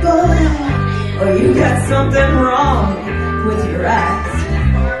hope, boy? Or you got something wrong with your eyes?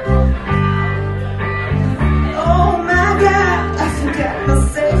 Oh my God, I forgot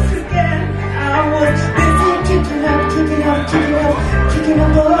myself again. I was busy kicking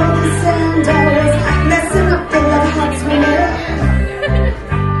up all the sand. I was messing up the lights when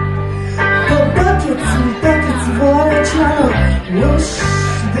buckets and buckets of water trying to wash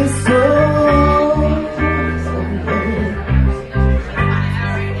this soul away.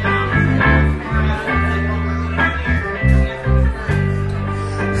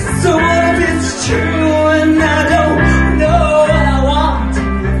 So what if it's true and I don't know what I want?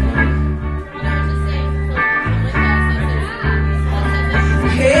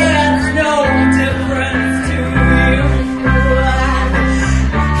 It's no difference to you.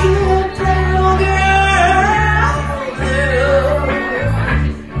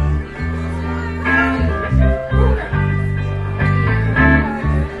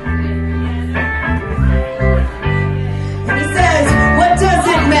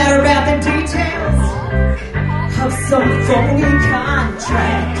 Some phony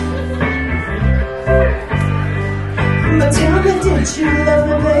contract. But tell me, did you love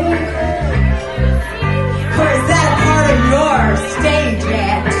me, baby? Or is that part of your stage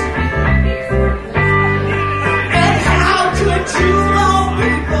act? And how could you know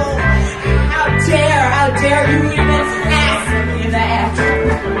people? How dare you even ask me that?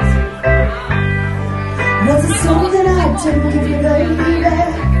 Was it something I didn't give you,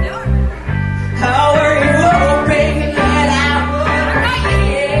 baby? How are you hoping that I would?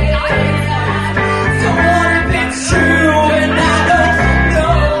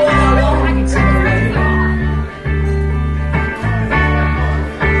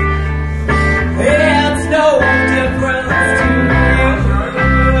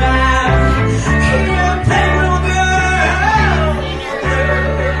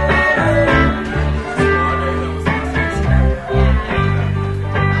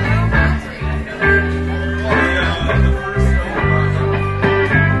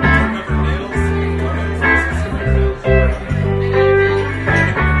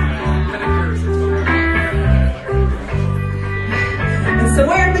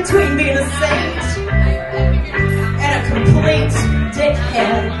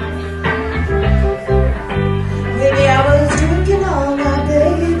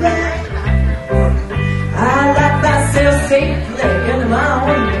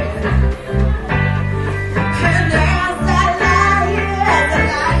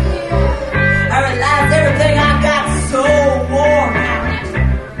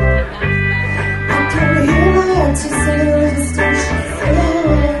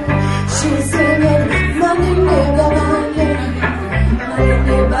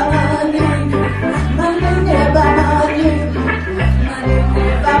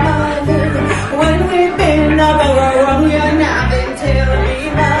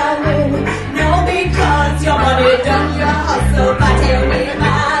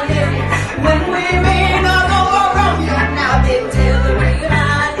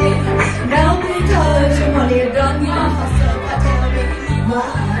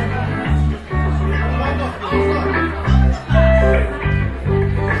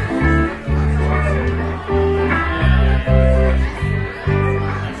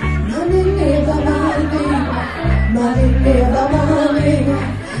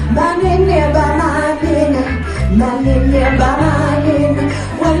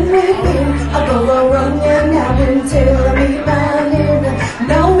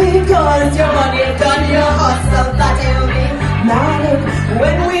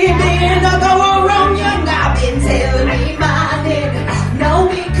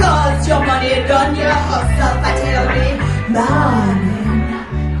 Morning,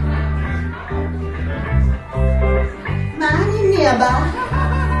 neighbor.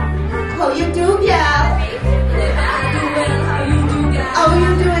 How you do, gal? How you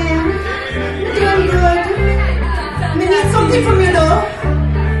doing? Doing good. Me need something from you, though.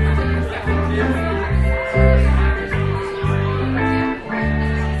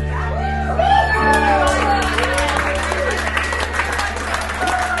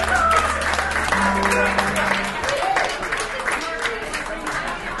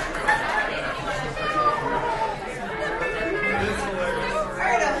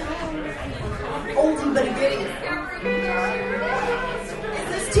 Oldie but a goodie. Is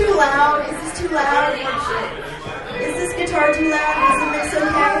this too loud? Is this too loud? Is this guitar too loud? Is this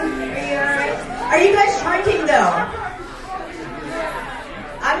okay? Are you alright? Are you guys drinking though?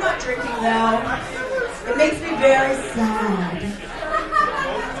 I'm not drinking though. It makes me very sad.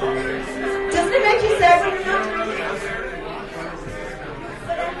 Doesn't it make you sad when you're not drinking?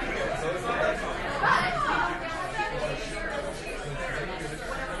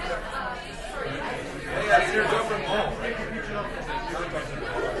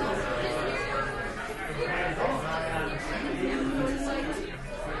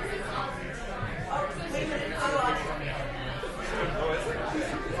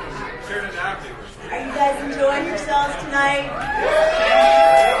 Are you guys enjoying yourselves tonight?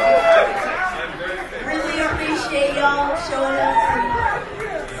 Really appreciate y'all showing up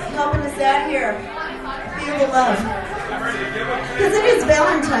and helping us out here. Feel the love. Because it is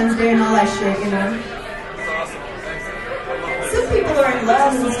Valentine's Day and all that shit, you know. Some people are in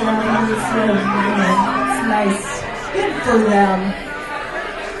love and stuff, and it's nice. Good for them.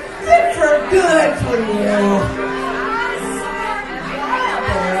 Good for you.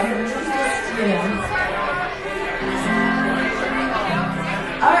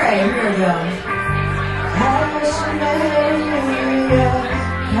 Alright, here we go.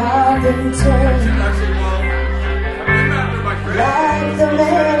 Like the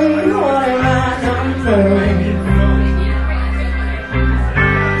lady who wanted my number.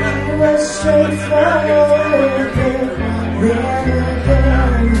 He was straightforward, then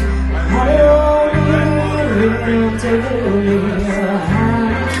again, I don't need to leave your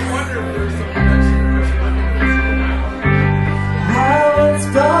house. I once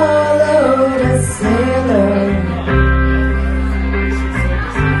followed a sailor.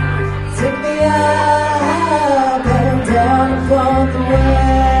 Took me up and down upon the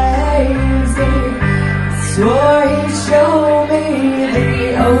waves. He swore he'd show me the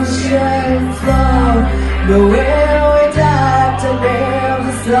ocean floor. But when we died, I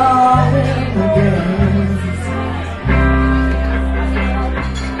never saw him again.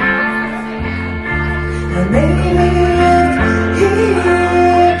 And maybe if he could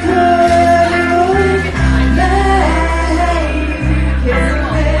make his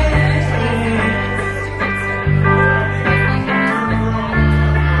way.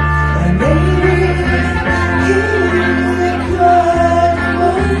 And maybe if he could make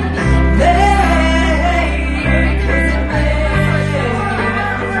his way.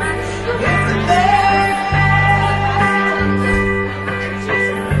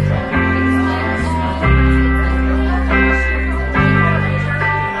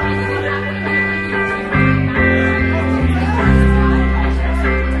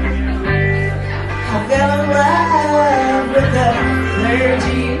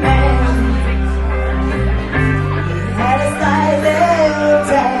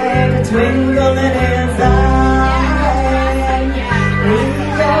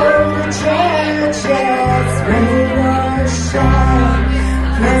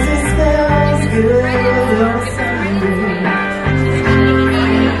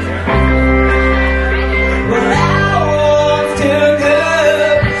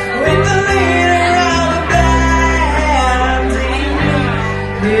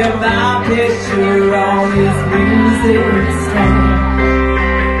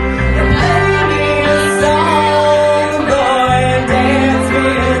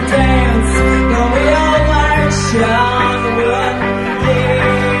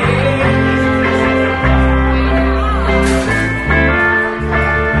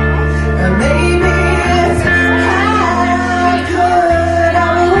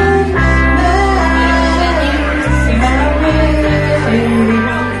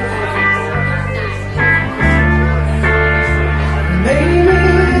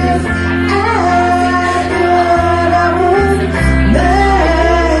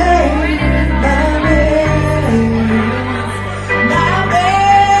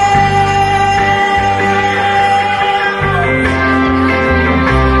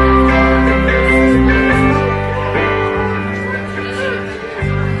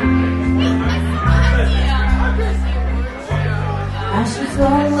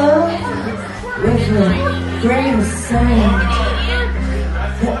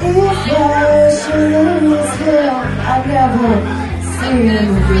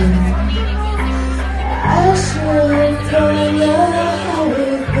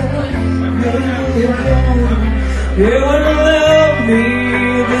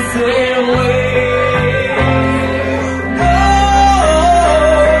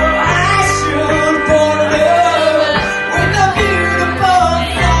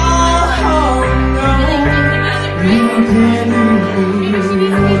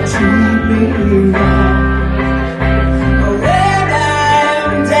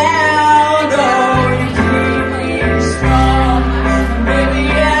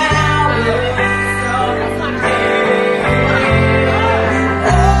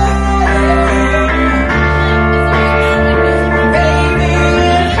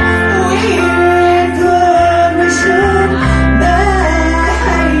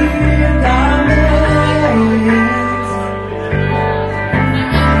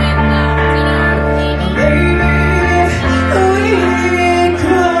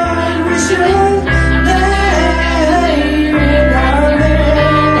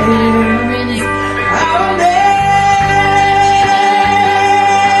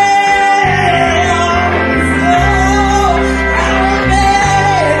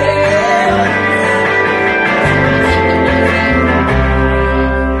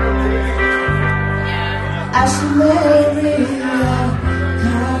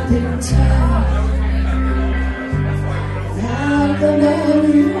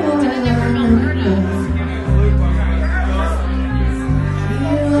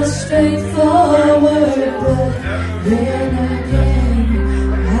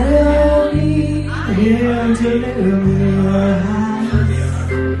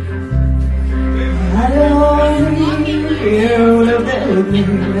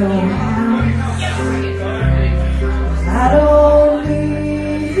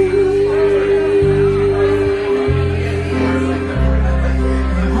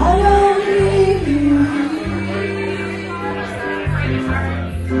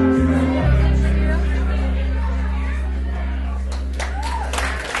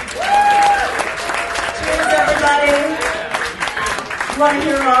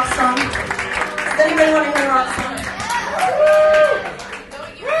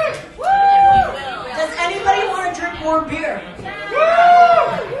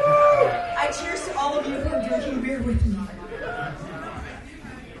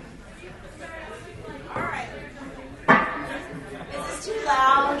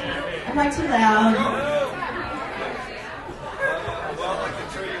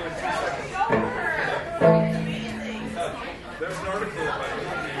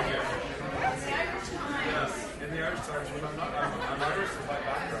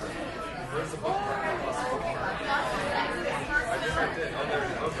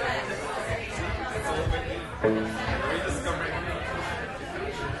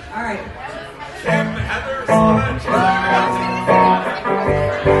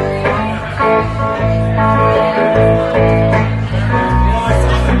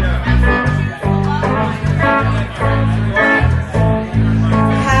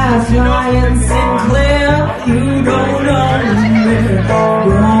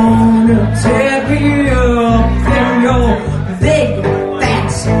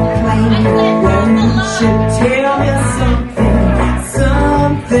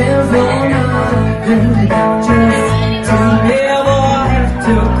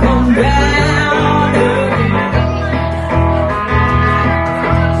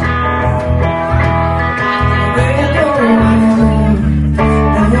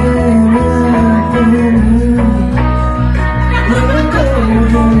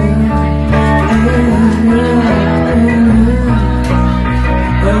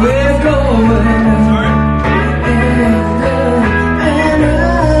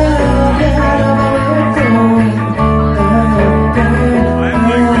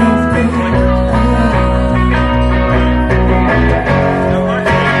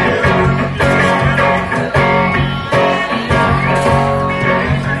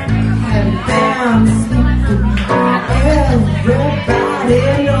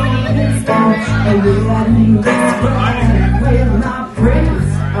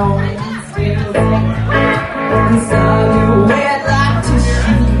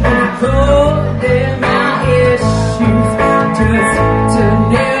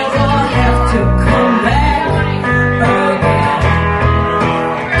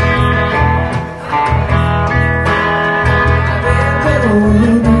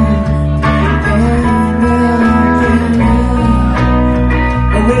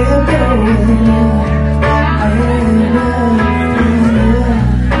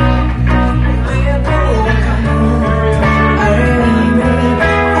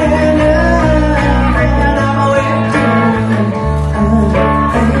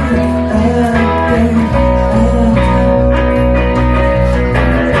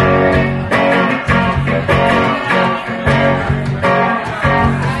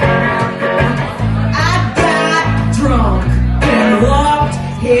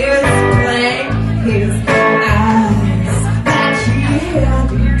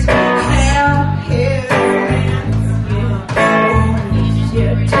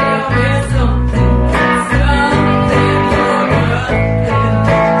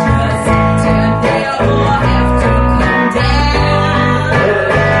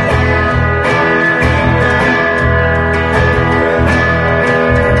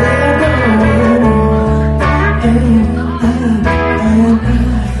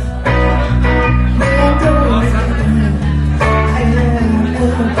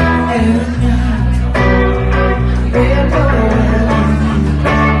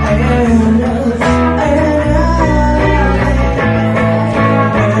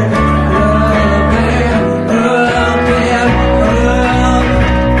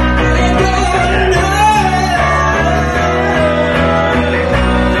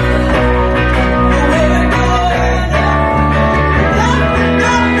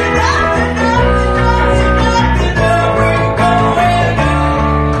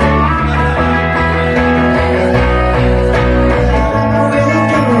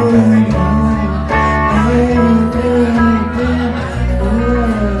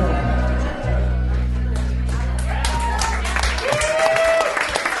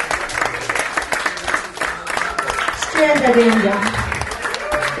 stand that damn down.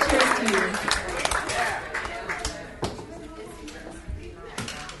 Cheers to you.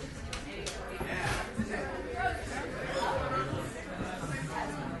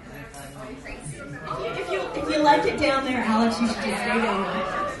 If you like it down there, Alex, you should just stay down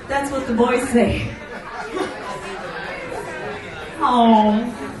there. That's what the boys say.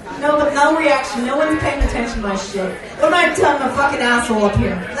 Oh. No, but no reaction. No one's paying attention to my shit. What am I telling a fucking asshole up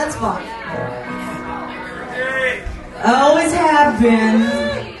here? That's fine. I always have been.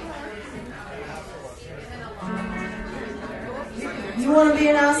 You want to be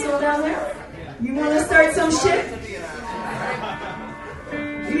an asshole down there? You want to start some shit?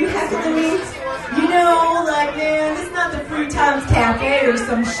 You heckling me? You know, like, man, it's not the Free Times Cafe or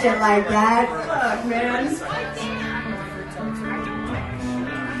some shit like that. Fuck, man.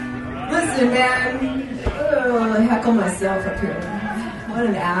 Listen, man. Oh, I heckle myself up here. What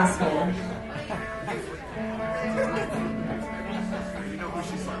an asshole.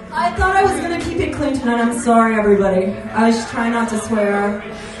 I thought I was going to keep it clean tonight. I'm sorry, everybody. I was trying not to swear.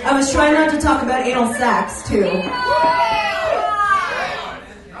 I was trying not to talk about anal sex, too.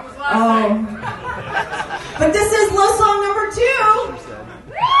 Oh. But this is love song number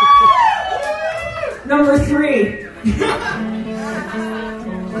 2. Number 3.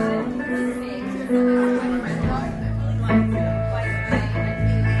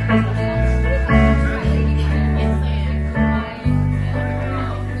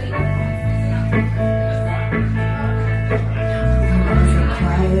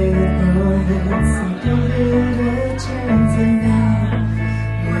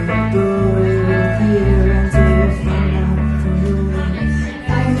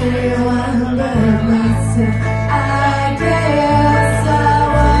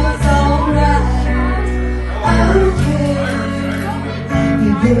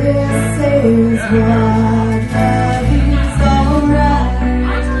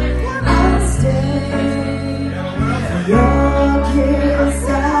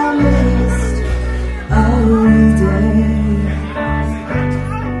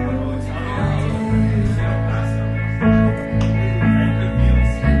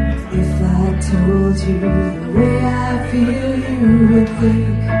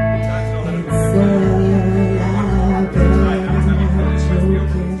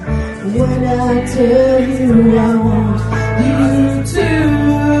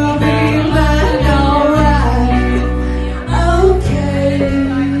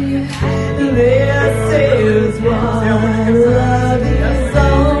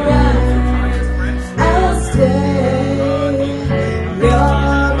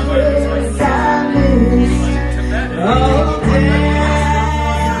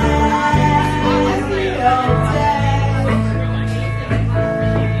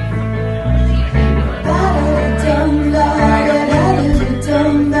 Da da dum da da da.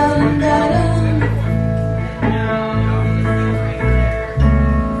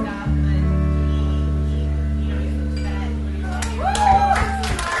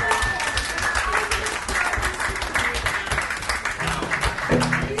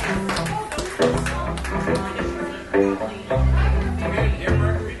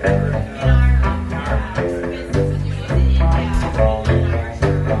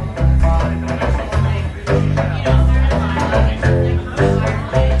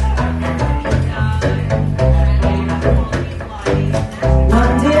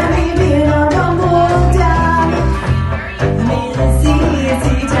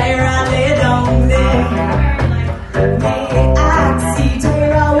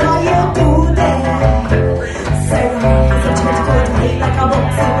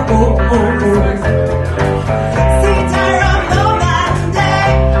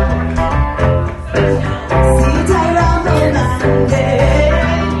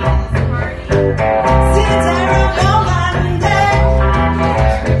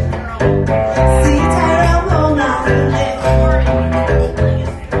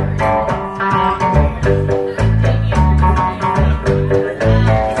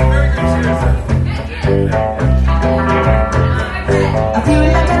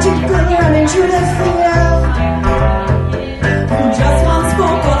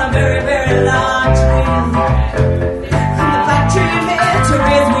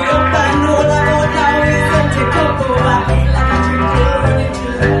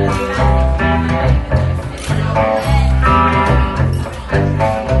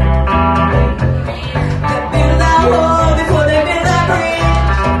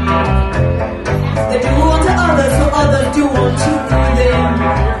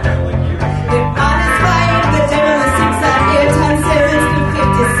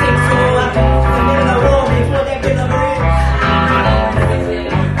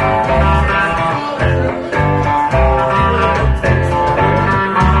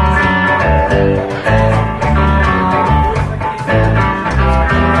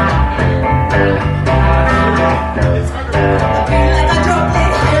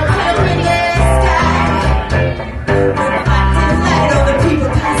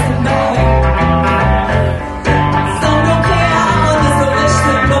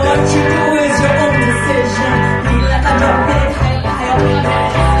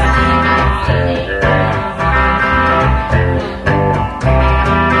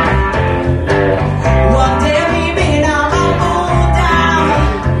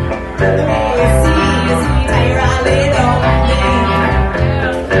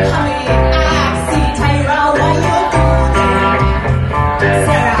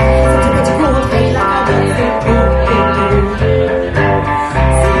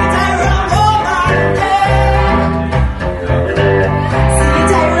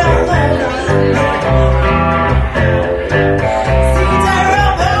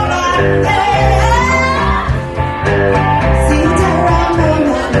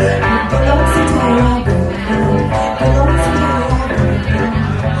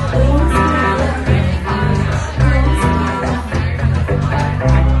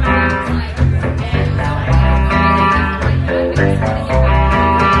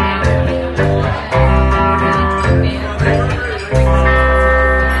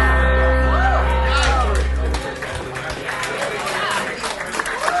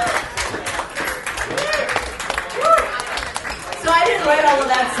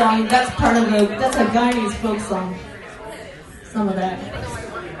 song. That's a Guyanese folk song. Some of that.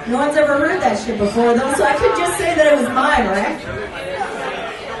 No one's ever heard that shit before, though, so I could just say that it was mine, right?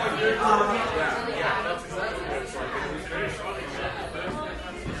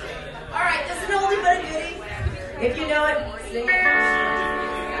 Alright, this is an oldie but a goodie. If you know it, sing it.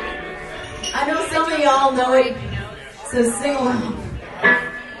 I know some of y'all know it, so sing along.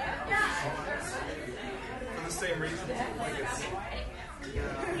 For the same reason.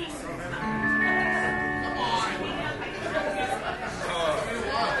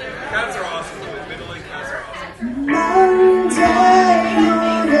 Cats are awesome. Admittedly, cats are awesome. Monday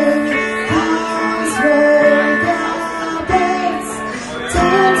morning comes with the bets.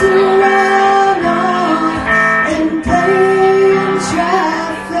 Time to run off and play in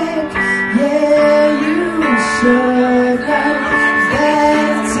traffic. Yeah, you should have back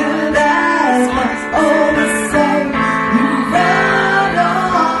to that. All the same, you run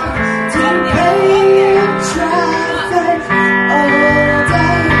off to play in traffic all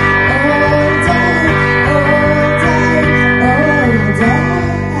day.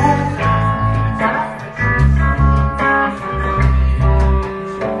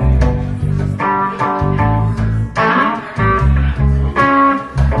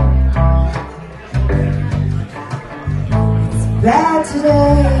 Bad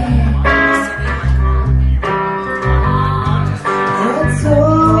today. It's so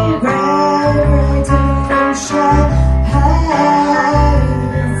bright, different highs.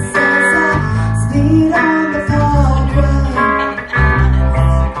 As I speed on the parkway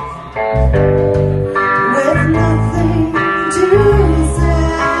with nothing to say.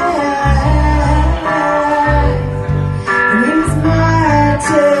 He's mad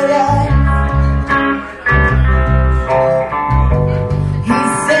today.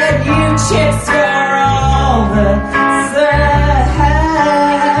 Chicks are all the same,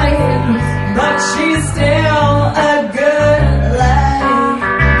 but she's still a good lady.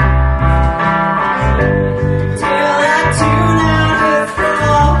 Till I tune out his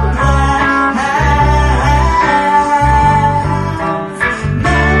lights.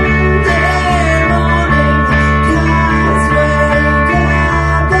 Monday morning comes, wake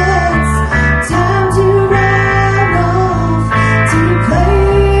up, it's time to run off to play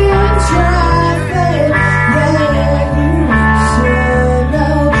traffic, yeah, you should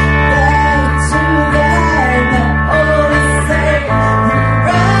know back to that. All the same,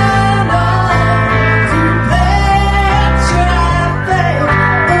 you run off to play traffic all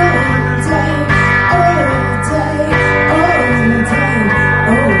day.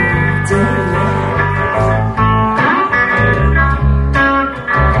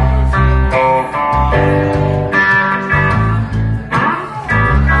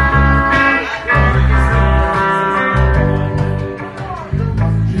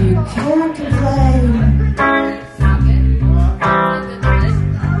 You can't complain.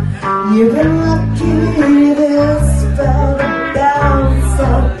 You've been lucky this spell to bounce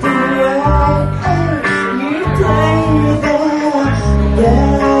up the air. You play their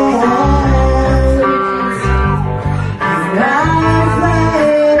games, and I play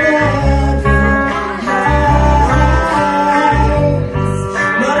their games.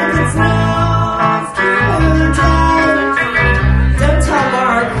 But if it's not good day, don't tell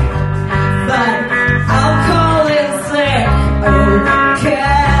Mark, but I'll call in sick, okay?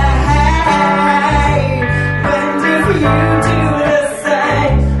 And if you do the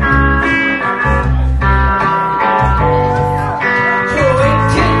same, we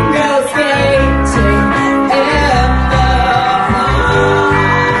can go skating in the park.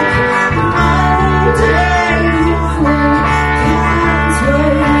 Monday morning comes,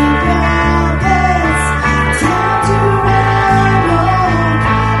 wake up, it's time to run off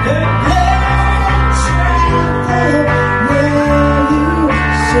and play traffic. Yeah, you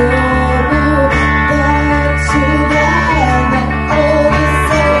should know back to that. All the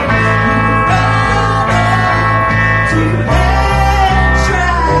same, you run off to play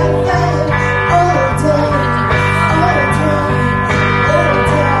traffic all day, all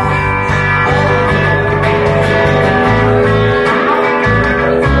day, all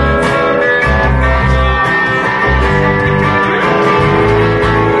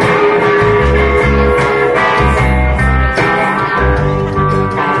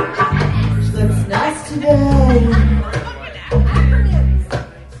looks nice today.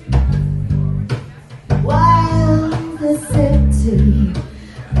 While the city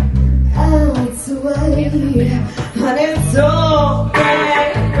melts away, and it's all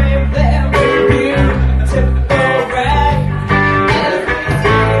very, very beautiful, right?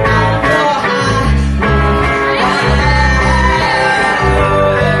 Everything on the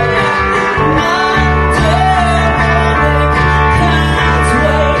highway.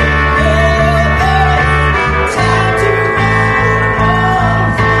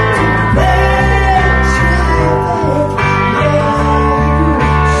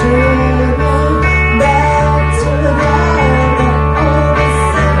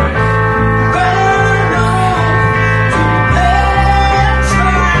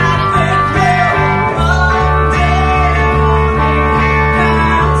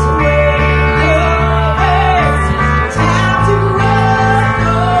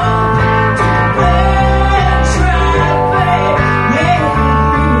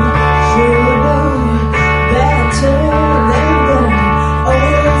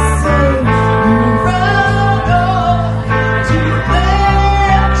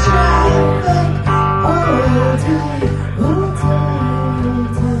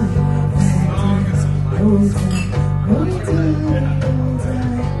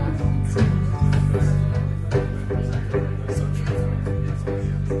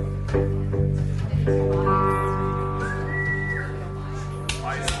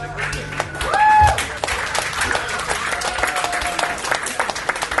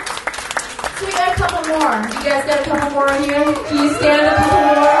 couple more. You guys got a couple more in you? Can you stand a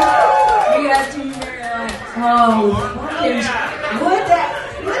couple more? You guys do your, fucking, would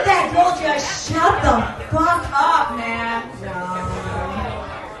that girl just shut the fuck up, man? No.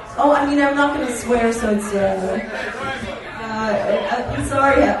 Oh, I mean, I'm not gonna swear, so it's, I'm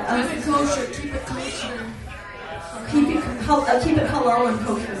sorry. Keep it kosher. Keep it kosher. Keep it halal and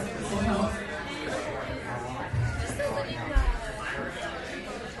kosher.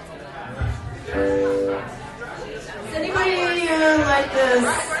 Does anybody like the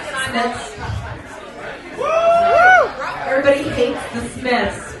Smiths? Everybody hates the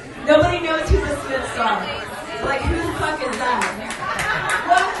Smiths. Nobody knows who the Smiths are. Like, who the fuck is that?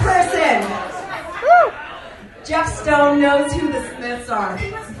 One person. Jeff Stone knows who the Smiths are.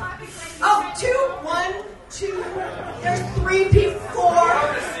 Oh, 1, 2. There's 3 people. 4,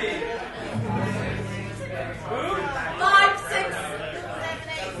 5, 6.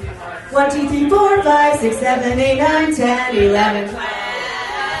 1, 2, 3, 4, 5, 6, 7, 8, 9, 10, 11, 12.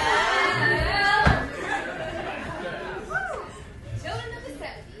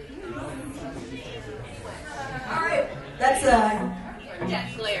 All right, that's Jet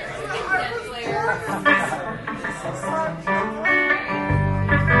flare.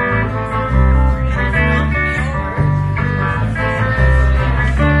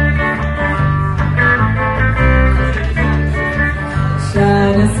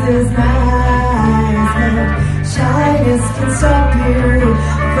 Shyness is nice, but shyness can stop you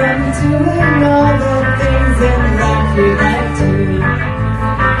from doing all the things in life you like to.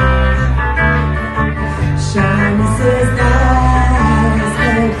 Shyness is nice,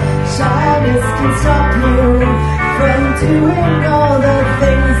 but shyness can stop you from doing all the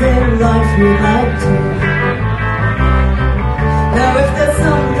things in life you like to. Now if there's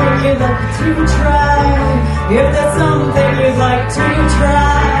something you'd like to try, if there's something you'd like to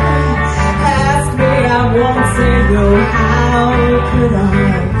try, ask me, I won't say no, how could I?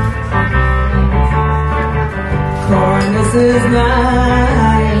 Kindness is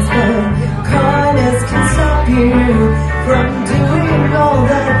nice, but kindness can stop you from doing all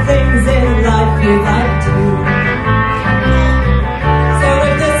the things in life you like to. So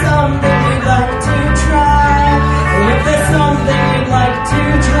if there's something you'd like to try, if there's something you'd like to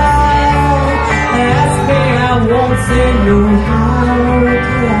try, ask me, I won't say no, how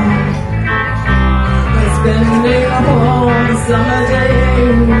could I? By spending all the summer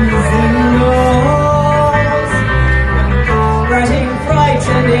days indoors, writing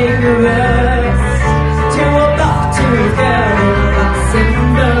frightening words to a buck to get a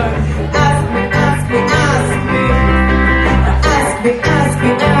cinder. Ask me, because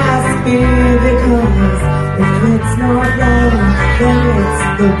if it's not love, then it's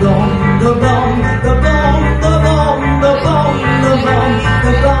the bomb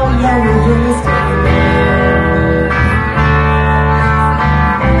that will bring us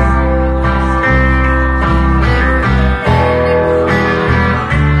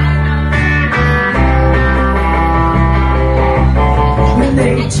when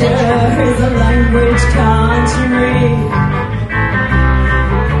nature is a language can't you read?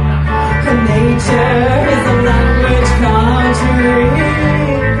 Nature is a language can't you read?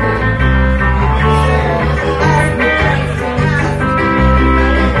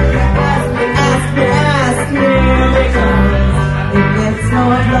 Ask me, because if it's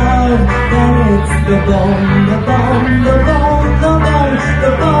not love, then it's the bomb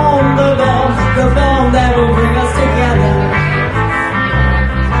that will bring us together.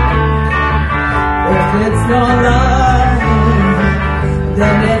 If it's not love,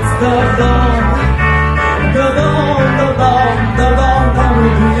 then it's the bomb that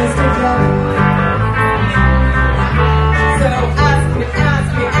will bring us together.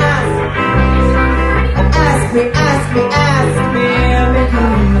 So ask me,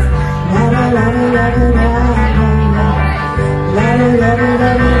 because la la la la la la la la la la la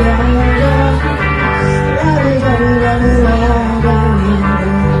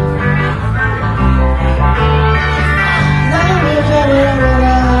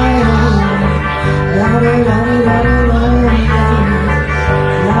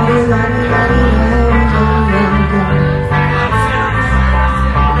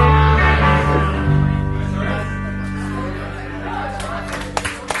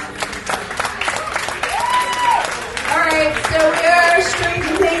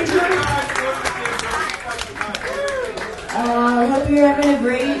you're having a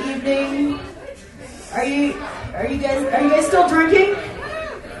great evening. Are you guys still drinking?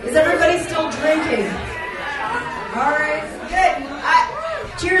 Is everybody still drinking? All right, good.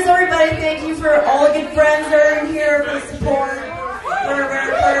 Cheers, everybody. Thank you for all the good friends that are in here for the support. For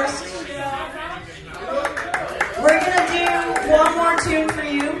our first.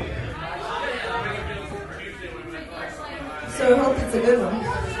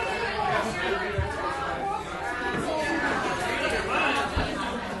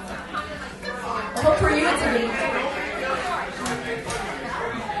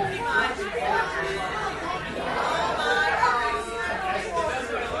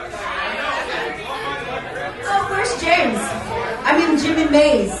 Jimmy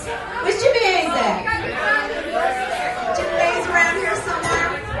Mays. Where's Jimmy Mays at? Jimmy Mays around here somewhere?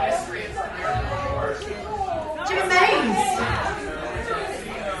 Jimmy Mays.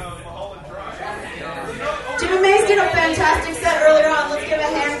 Jimmy Mays did a fantastic set earlier on. Let's give a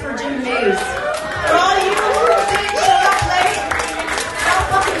hand for Jimmy Mays. For all of you who didn't show up late, don't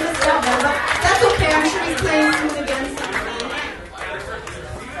fucking miss out, man. But that's okay. I'm sure he's playing soon again sometime.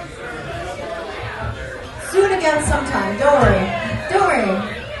 Soon again sometime. Don't worry. Don't worry.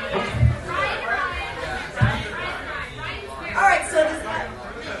 All right, so this.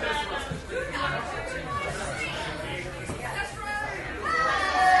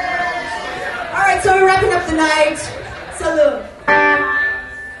 All right, so we're wrapping up the night. Salute.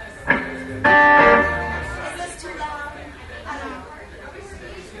 Is this too loud? I don't know.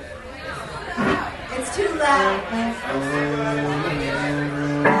 It's too loud.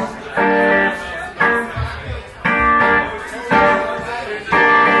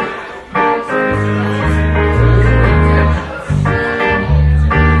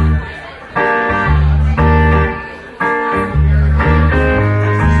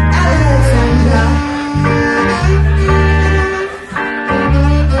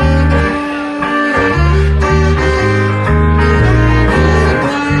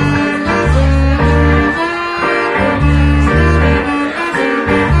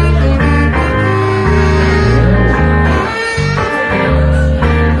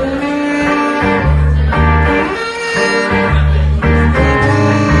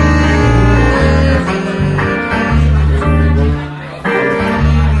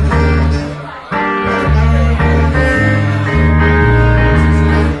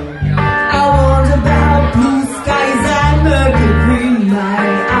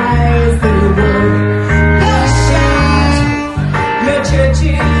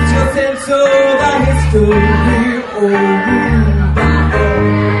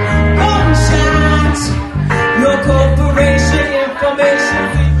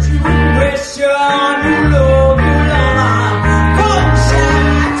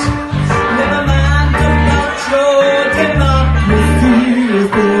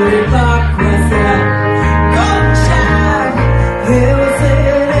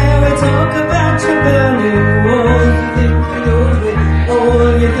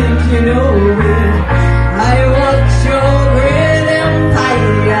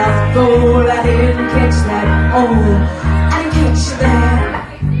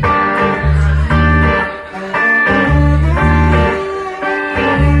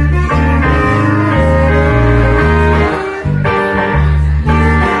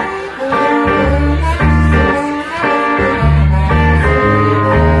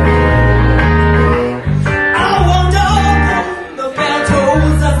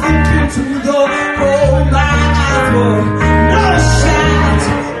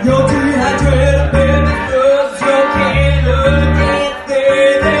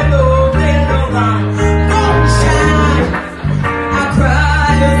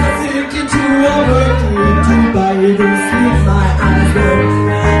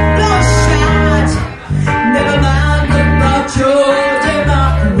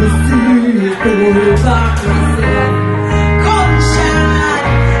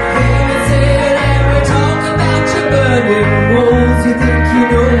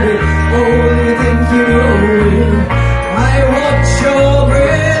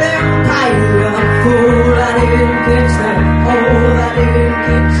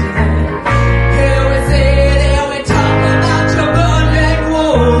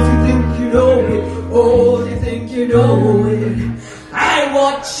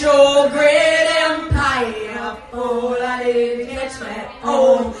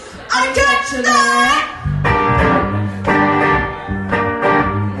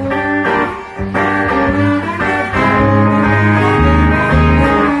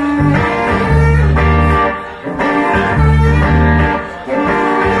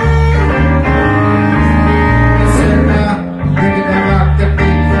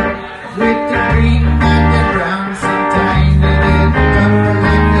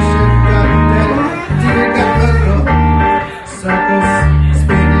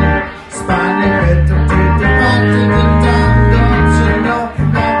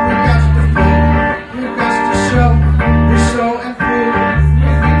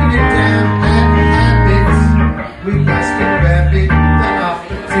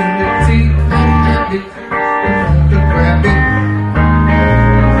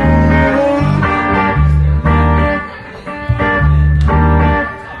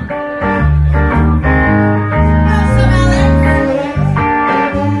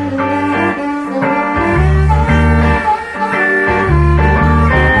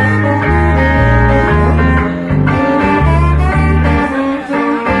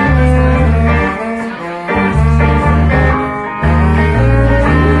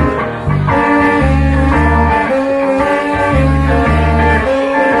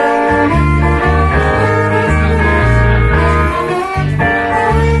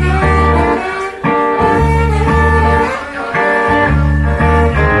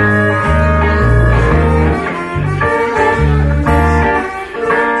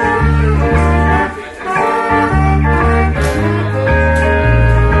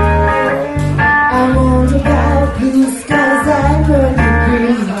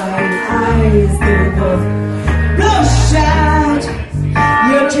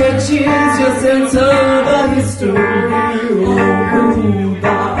 presence of the history.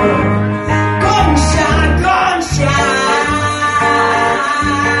 Gunshot,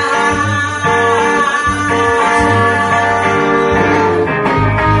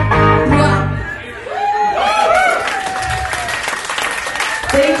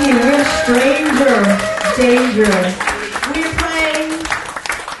 Thank you, we're Stranger Danger. We're playing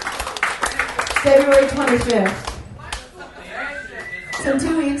February 25th. So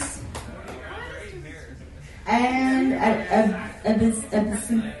 2 weeks. And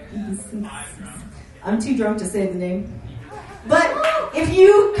I'm too drunk to say the name. But if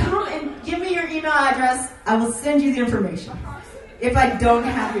you come and give me your email address, I will send you the information. If I don't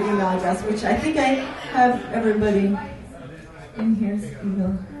have your email address, which I think I have everybody in here's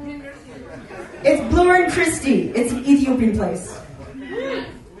email. It's Blue and Christie. It's an Ethiopian place.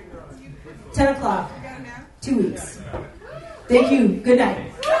 10 o'clock. 2 weeks. Thank you. Good night.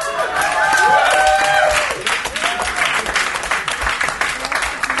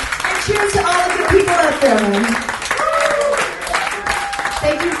 And cheers to all of the people out there, man.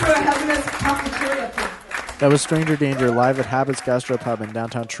 Thank you for having us talk the cheer up here. That was Stranger Danger live at Habits Gastropub in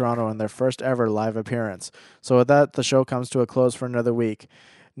downtown Toronto in their first ever live appearance. So with that, the show comes to a close for another week.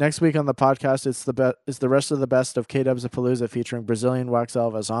 Next week on the podcast, it's the rest of the best of K-Dubs-A-Palooza featuring Brazilian Wax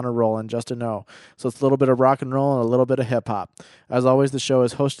Elvis, Honor Roll, and Justin O. So it's a little bit of rock and roll and a little bit of hip-hop. As always, the show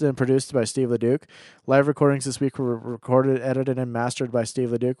is hosted and produced by Steve LeDuc. Live recordings this week were recorded, edited, and mastered by Steve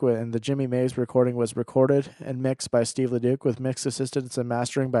LeDuc, and the Jimmy Mays recording was recorded and mixed by Steve LeDuc with mix assistance and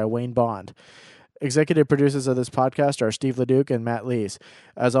mastering by Wayne Bond. Executive producers of this podcast are Steve LeDuc and Matt Lees.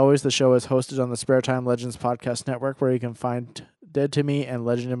 As always, the show is hosted on the Spare Time Legends Podcast Network, where you can find Dead to Me and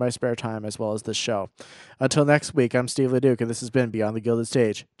Legend in My Spare Time, as well as this show. Until next week, I'm Steve LeDuc, and this has been Beyond the Gilded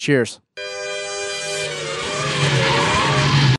Stage. Cheers.